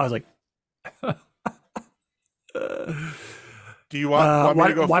 I was like, Do you want me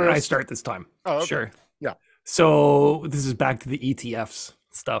to go why don't I first? start this time? Oh, okay. Sure. Yeah. So this is back to the ETFs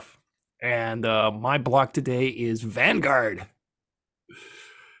stuff. And my block today is Vanguard.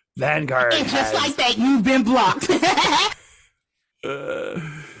 Vanguard And just like has that, you've been blocked. uh,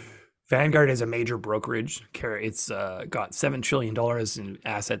 Vanguard is a major brokerage. It's got $7 trillion in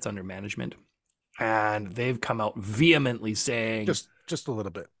assets under management, and they've come out Just a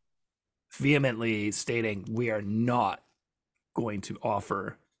little bit. vehemently stating we are not going to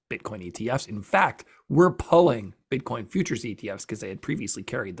offer Bitcoin ETFs. In fact, we're pulling Bitcoin futures ETFs because they had previously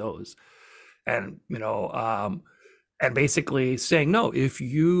carried those, and and basically saying no. If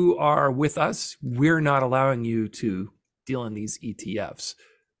you are with us, we're not allowing you to deal in these ETFs.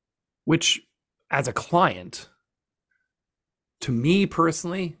 Which, as a client, to me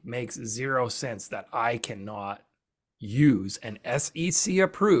personally, makes zero sense that I cannot use an SEC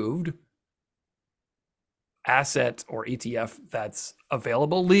approved asset or ETF that's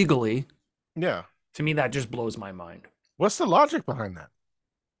available legally Yeah. To me, that just blows my mind. What's the logic behind that?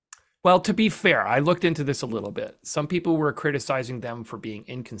 Well, to be fair, I looked into this a little bit. Some people were criticizing them for being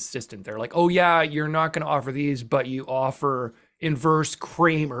inconsistent. They're like, oh, yeah, you're not going to offer these, but you offer inverse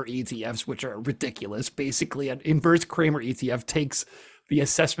Kramer ETFs, which are ridiculous. Basically, an inverse Kramer ETF takes the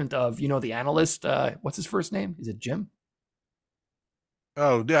assessment of, the analyst. What's his first name? Is it Jim?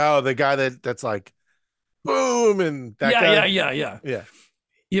 Oh, no, the guy that's like, boom, and that guy. Yeah.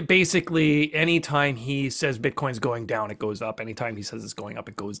 Basically, anytime he says Bitcoin's going down, it goes up. Anytime he says it's going up,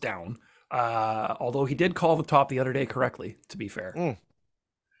 it goes down. Although he did call the top the other day correctly, to be fair.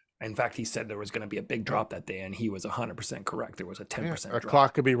 In fact, he said there was going to be a big drop that day, and he was 100% correct. There was a 10% drop. A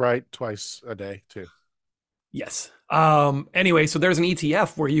clock could be right twice a day, too. Yes. Anyway, so there's an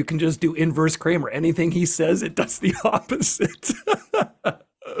ETF where you can just do inverse Kramer. Anything he says, it does the opposite.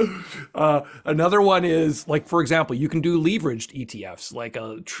 Another one is, like, for example, you can do leveraged ETFs, like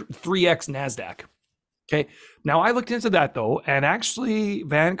a 3x NASDAQ. Okay. Now, I looked into that, though, and actually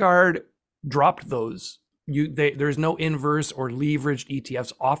Vanguard dropped those. There's no inverse or leveraged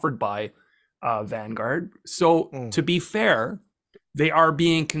ETFs offered by Vanguard. So, to be fair, they are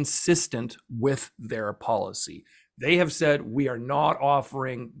being consistent with their policy. They have said, we are not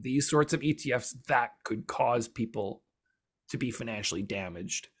offering these sorts of ETFs that could cause people to be financially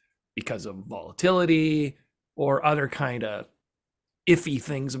damaged because of volatility or other kind of iffy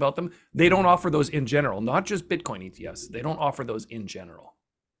things about them. They don't offer those in general, not just Bitcoin ETFs. They don't offer those in general.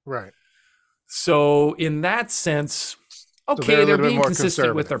 Right. So in that sense, okay, so they're being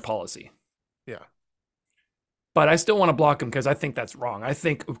consistent with their policy. Yeah. But I still want to block them because I think that's wrong. I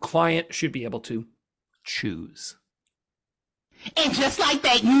think a client should be able to choose. And just like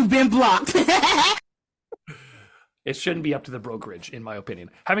that, you've been blocked. It shouldn't be up to the brokerage, in my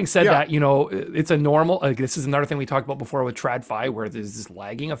opinion. Having said that, it's a normal, this is another thing we talked about before with TradFi, where there's this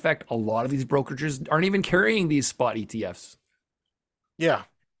lagging effect. A lot of these brokerages aren't even carrying these spot ETFs. Yeah.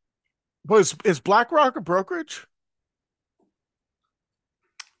 Is BlackRock a brokerage?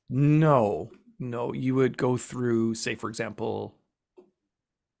 No, you would go through, say, for example,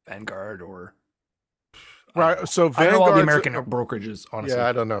 Vanguard or... Right, so Vanguard... I know all the American brokerages, honestly. Yeah,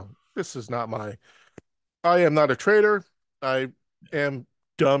 I don't know. This is not I am not a trader. I am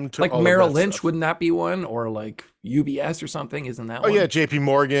dumb to like all Merrill of that Lynch, stuff. Wouldn't that be one? Or like UBS or something? Isn't that one? Oh, yeah, JP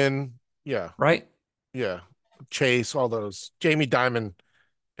Morgan. Yeah. Right? Yeah. Chase, all those. Jamie Dimon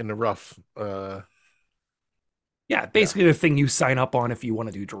in the rough. Yeah, basically the thing you sign up on if you want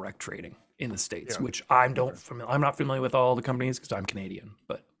to do direct trading in the States, which I'm not familiar with all the companies because I'm Canadian,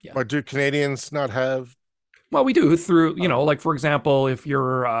 but yeah. Or do Canadians not have? Well, we do through, like, for example, if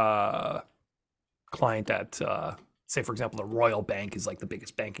you're a client at, say, for example, the Royal Bank is like the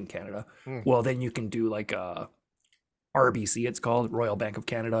biggest bank in Canada. Well, then you can do like a RBC, it's called Royal Bank of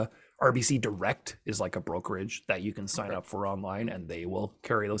Canada. RBC Direct is like a brokerage that you can sign up for online, and they will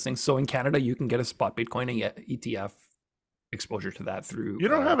carry those things. So in Canada, you can get a spot Bitcoin ETF exposure to that through. You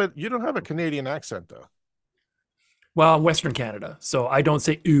don't have a Canadian accent though. Well, Western Canada, so I don't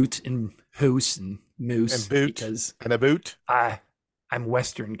say oot and hoose and moose and boot because and a boot. I'm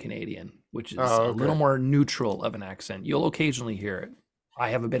Western Canadian, which is a little more neutral of an accent. You'll occasionally hear it. I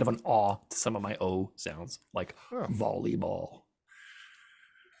have a bit of an aw to some of my O sounds, like volleyball.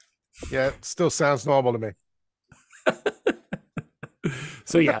 Yeah, it still sounds normal to me.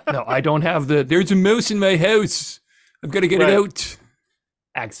 So yeah, no, I don't have there's a mouse in my house, I've got to get it out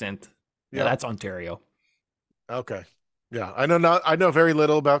accent. Yeah, that's Ontario. Okay. Yeah, I know very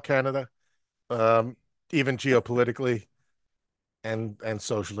little about Canada, even geopolitically and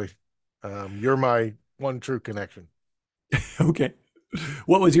socially. You're my one true connection. Okay.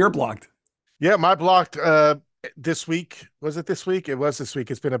 What was your blocked? Yeah, my blocked this week. Was it this week? It was this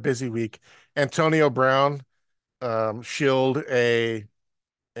week. It's been a busy week. Antonio Brown shilled a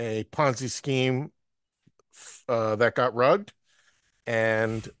Ponzi scheme that got rugged.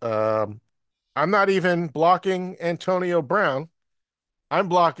 And I'm not even blocking Antonio Brown. I'm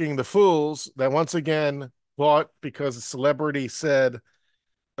blocking the fools that once again bought because a celebrity shilled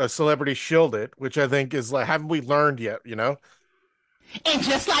it, which I think is like, haven't we learned yet, And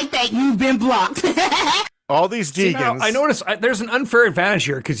just like that, you've been blocked. All these deacons. I notice there's an unfair advantage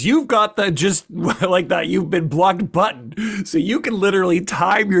here because you've got the just like that you've been blocked button. So you can literally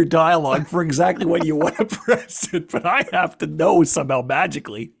time your dialogue for exactly when you want to press it. But I have to know somehow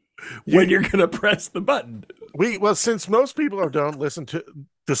magically when you're going to press the button. Since most people don't listen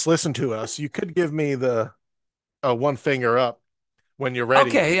to us, you could give me the one finger up when you're ready.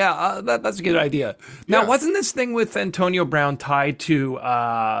 Okay, yeah, that's a good idea. Now, wasn't this thing with Antonio Brown tied to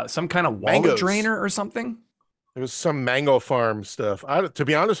some kind of wallet drainer or something? It was some mango farm stuff. To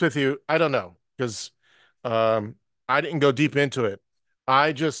be honest with you, I don't know because um, I didn't go deep into it.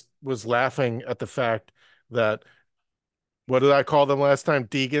 I just was laughing at the fact that what did I call them last time?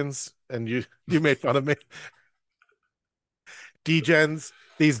 Degans, and you made fun of me. Degens.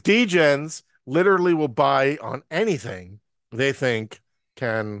 These degens literally will buy on anything they think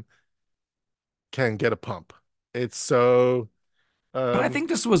can can get a pump. It's so But I um think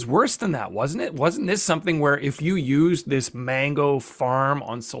this was worse than that, wasn't it? Wasn't this something where if you used this mango farm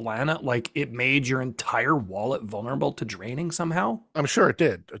on Solana, like it made your entire wallet vulnerable to draining somehow? I'm sure it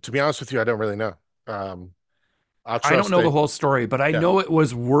did. To be honest with you, I don't really know. Um I'll I don't trust know that. the whole story, but I Yeah. know it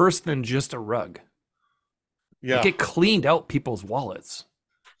was worse than just a rug. Like Yeah. it cleaned out people's wallets.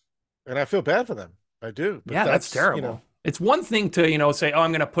 And I feel bad for them. I do. But Yeah, that's that's, you know, terrible. It's one thing to, say, oh,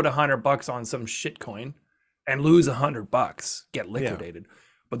 I'm going to put $100 on some shit coin and lose $100, get yeah. liquidated.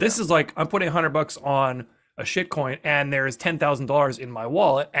 But Yeah. this is like, I'm putting $100 on a shit coin and there's $10,000 in my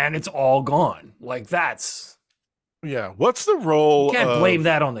wallet and it's all gone. Like that's, Yeah. What's the you role can't blame of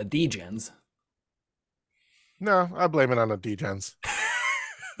that on the degens. No, I blame it on the degens.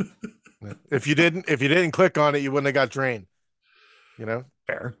 If you didn't click on it, you wouldn't have got drained. You know?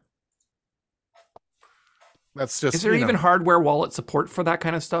 Fair. That's Is just, there even hardware wallet support for that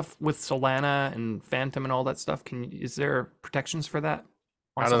kind of stuff with Solana and Phantom and all that stuff? Is there protections for that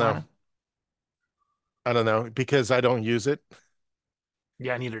on I don't know. Solana? I don't know because I don't use it.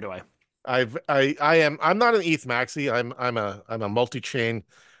 Yeah, neither do I. I'm not an ETH maxi. I'm a multi-chain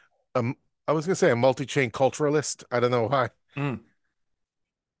um I was gonna say a multi-chain culturalist. I don't know why. Mm.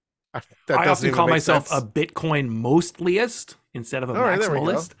 That I doesn't often even call make myself a sense. Bitcoin mostlyist instead of a All right, there we go.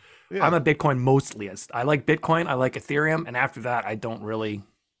 maximalist. Yeah. I'm a Bitcoin mostlyist. I like Bitcoin, I like Ethereum, and after that, I don't really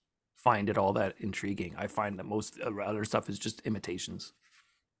find it all that intriguing. I find that most other stuff is just imitations.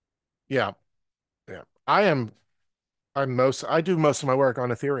 Yeah. Yeah. I do most of my work on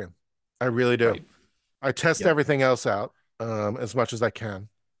Ethereum. I really do. Right. I test Yep. everything else out as much as I can.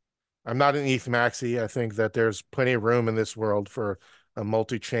 I'm not an ETH maxi. I think that there's plenty of room in this world for a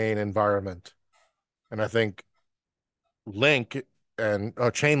multi-chain environment. And I think Link and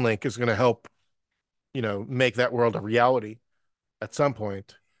Chainlink is going to help, make that world a reality at some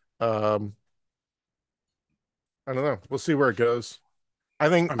point. Um, I don't know. We'll see where it goes. I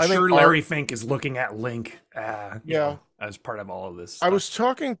think I'm I think sure art, Larry Fink is looking at Link, yeah. as part of all of this I stuff. was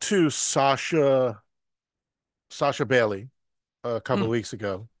talking to Sasha Bailey a couple of Mm. weeks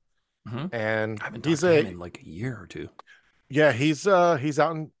ago, Hmm. and I haven't he's talked to him a in like a year or two. yeah, he's out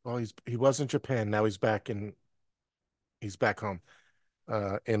in well, he was in Japan. Now he's back home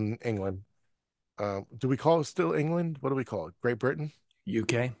in England. Do we call it still England? What do we call it? Great Britain?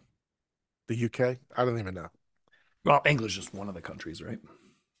 UK? The UK? I don't even know. Well, English is one of the countries, right?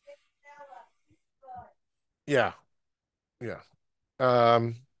 Yeah, yeah.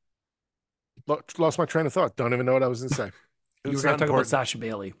 Um, lost my train of thought. Don't even know what I was going to say. You were It's going not to talk about important. Sasha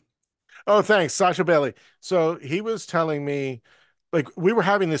Bailey. Oh, thanks, Sasha Bailey. So he was telling me, like, we were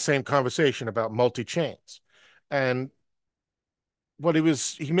having the same conversation about multi-chains. And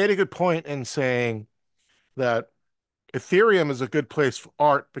he made a good point in saying that Ethereum is a good place for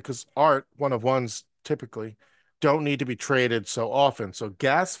art because art, one of ones typically, don't need to be traded so often. So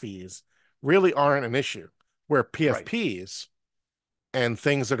gas fees really aren't an issue, where Right. PFPs and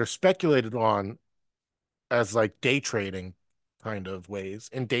things that are speculated on as like day trading kind of ways,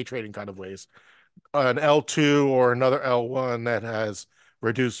 an L2 or another L1 that has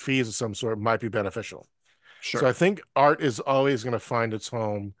reduced fees of some sort might be beneficial. So I Sure. think art is always going to find its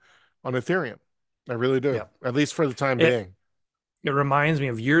home on Ethereum. I really do, Yeah. at least for the time It being. it reminds me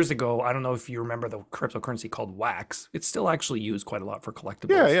of years ago. I don't know if you remember the cryptocurrency called Wax. It's still actually used quite a lot for Yeah,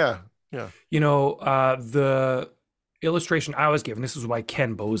 collectibles. yeah, yeah. The illustration I was given, this is by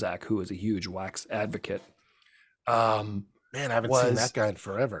Ken Bozak, who is a huge Wax advocate, um, Man, I haven't seen that was, guy in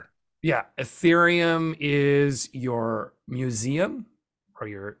forever. yeah, Ethereum is your museum,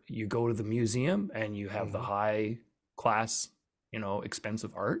 or you go to the museum and you have the Mhm. high class,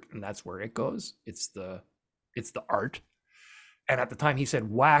 expensive art, and that's where it goes. It's the art. And at the time he said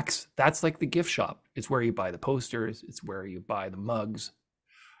Wax, that's like the gift shop. It's where you buy the posters, it's where you buy the mugs.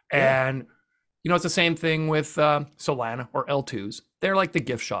 Yeah, And it's the same thing with Solana or L2s. They're like the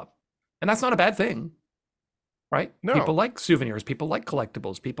gift shop. And that's not a bad thing, right? People no, like souvenirs, people like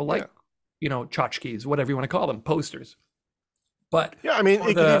collectibles, people yeah, like, tchotchkes, whatever you want to call them, posters. But yeah. I mean, for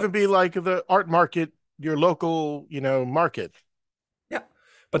it could the even be like the art market, your local, market yeah,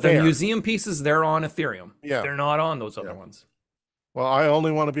 but the fair. museum pieces, they're on Ethereum. Yeah, They're not on those other yeah. ones. Well, I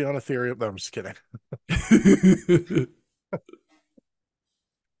only want to be on Ethereum. No, I'm just kidding.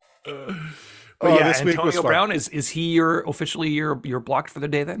 But yeah, this week was Antonio fun. Brown, is he officially your blocked for the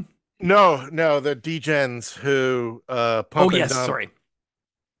day then? No, the degens who pump Oh and yes, dump. sorry.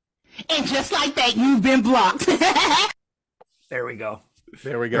 And just like that, you've been blocked. There we go.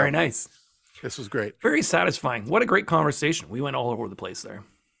 There we go. Very nice. This was great. Very satisfying. What a great conversation. We went all over the place there.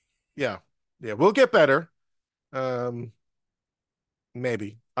 Yeah. We'll get better.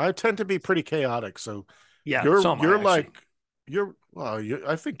 Maybe. I tend to be pretty chaotic, so Yeah, you're so am I, you're actually. like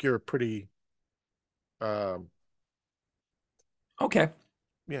I think you're pretty. Okay.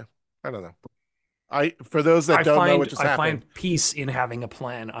 Yeah, I don't know. For those that don't know what just I happened, find peace in having a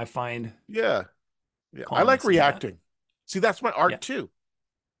plan. I find yeah. I like calmness in that. reacting. See, that's my art Yeah. too.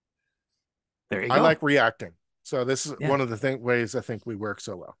 There you I go. like reacting. So this is Yeah. one of the ways I think we work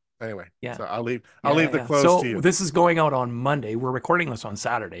so well. Anyway, Yeah. so I'll leave Yeah, the yeah. close So to you. this is going out on Monday. We're recording this on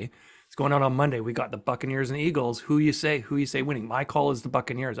Saturday. It's going out on Monday. We got the Buccaneers and the Eagles. Who you say winning? My call is the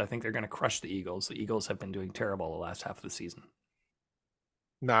Buccaneers. I think they're going to crush the Eagles. The Eagles have been doing terrible the last half of the season.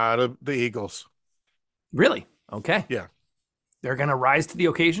 Nah, the Eagles. Really? Okay. Yeah. They're going to rise to the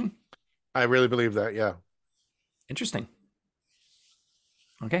occasion? I really believe that, yeah. Interesting.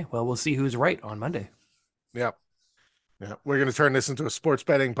 Okay, well, we'll see who's right on Monday. Yeah. Yeah. We're going to turn this into a sports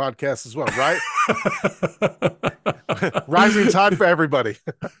betting podcast as well, right? Rising tide for everybody.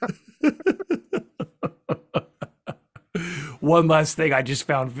 One last thing I just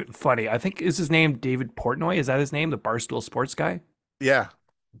found funny. I think is his name David Portnoy. Is that his name? The Barstool Sports guy? Yeah.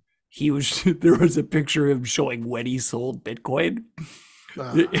 There was a picture of him showing when he sold Bitcoin.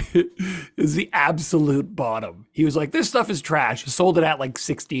 Is the absolute bottom. He was like, this stuff is trash. He sold it at like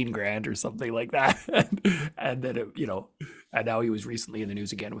 16 grand or something like that. And then, and now he was recently in the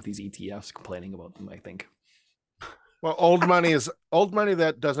news again with these ETFs complaining about them, I think. Well, old money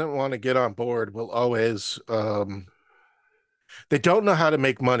that doesn't want to get on board will always, they don't know how to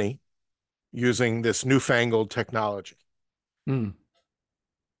make money using this newfangled technology.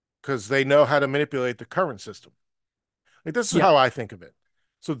 Because they know how to manipulate the current system. Like, this is how I think of it.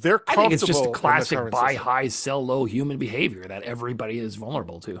 So they're comfortable. I think it's just a classic buy system. high, sell low human behavior that everybody is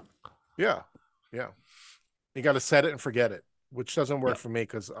vulnerable to. Yeah. Yeah. You got to set it and forget it, which doesn't work for me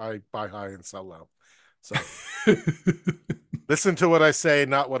because I buy high and sell low. So listen to what I say,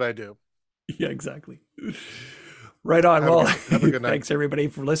 not what I do. Yeah, exactly. Right on. Have a good night. Thanks everybody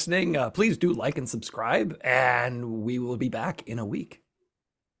for listening. Please do like and subscribe, and we will be back in a week.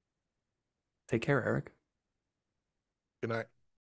 Take care, Eric. Good night.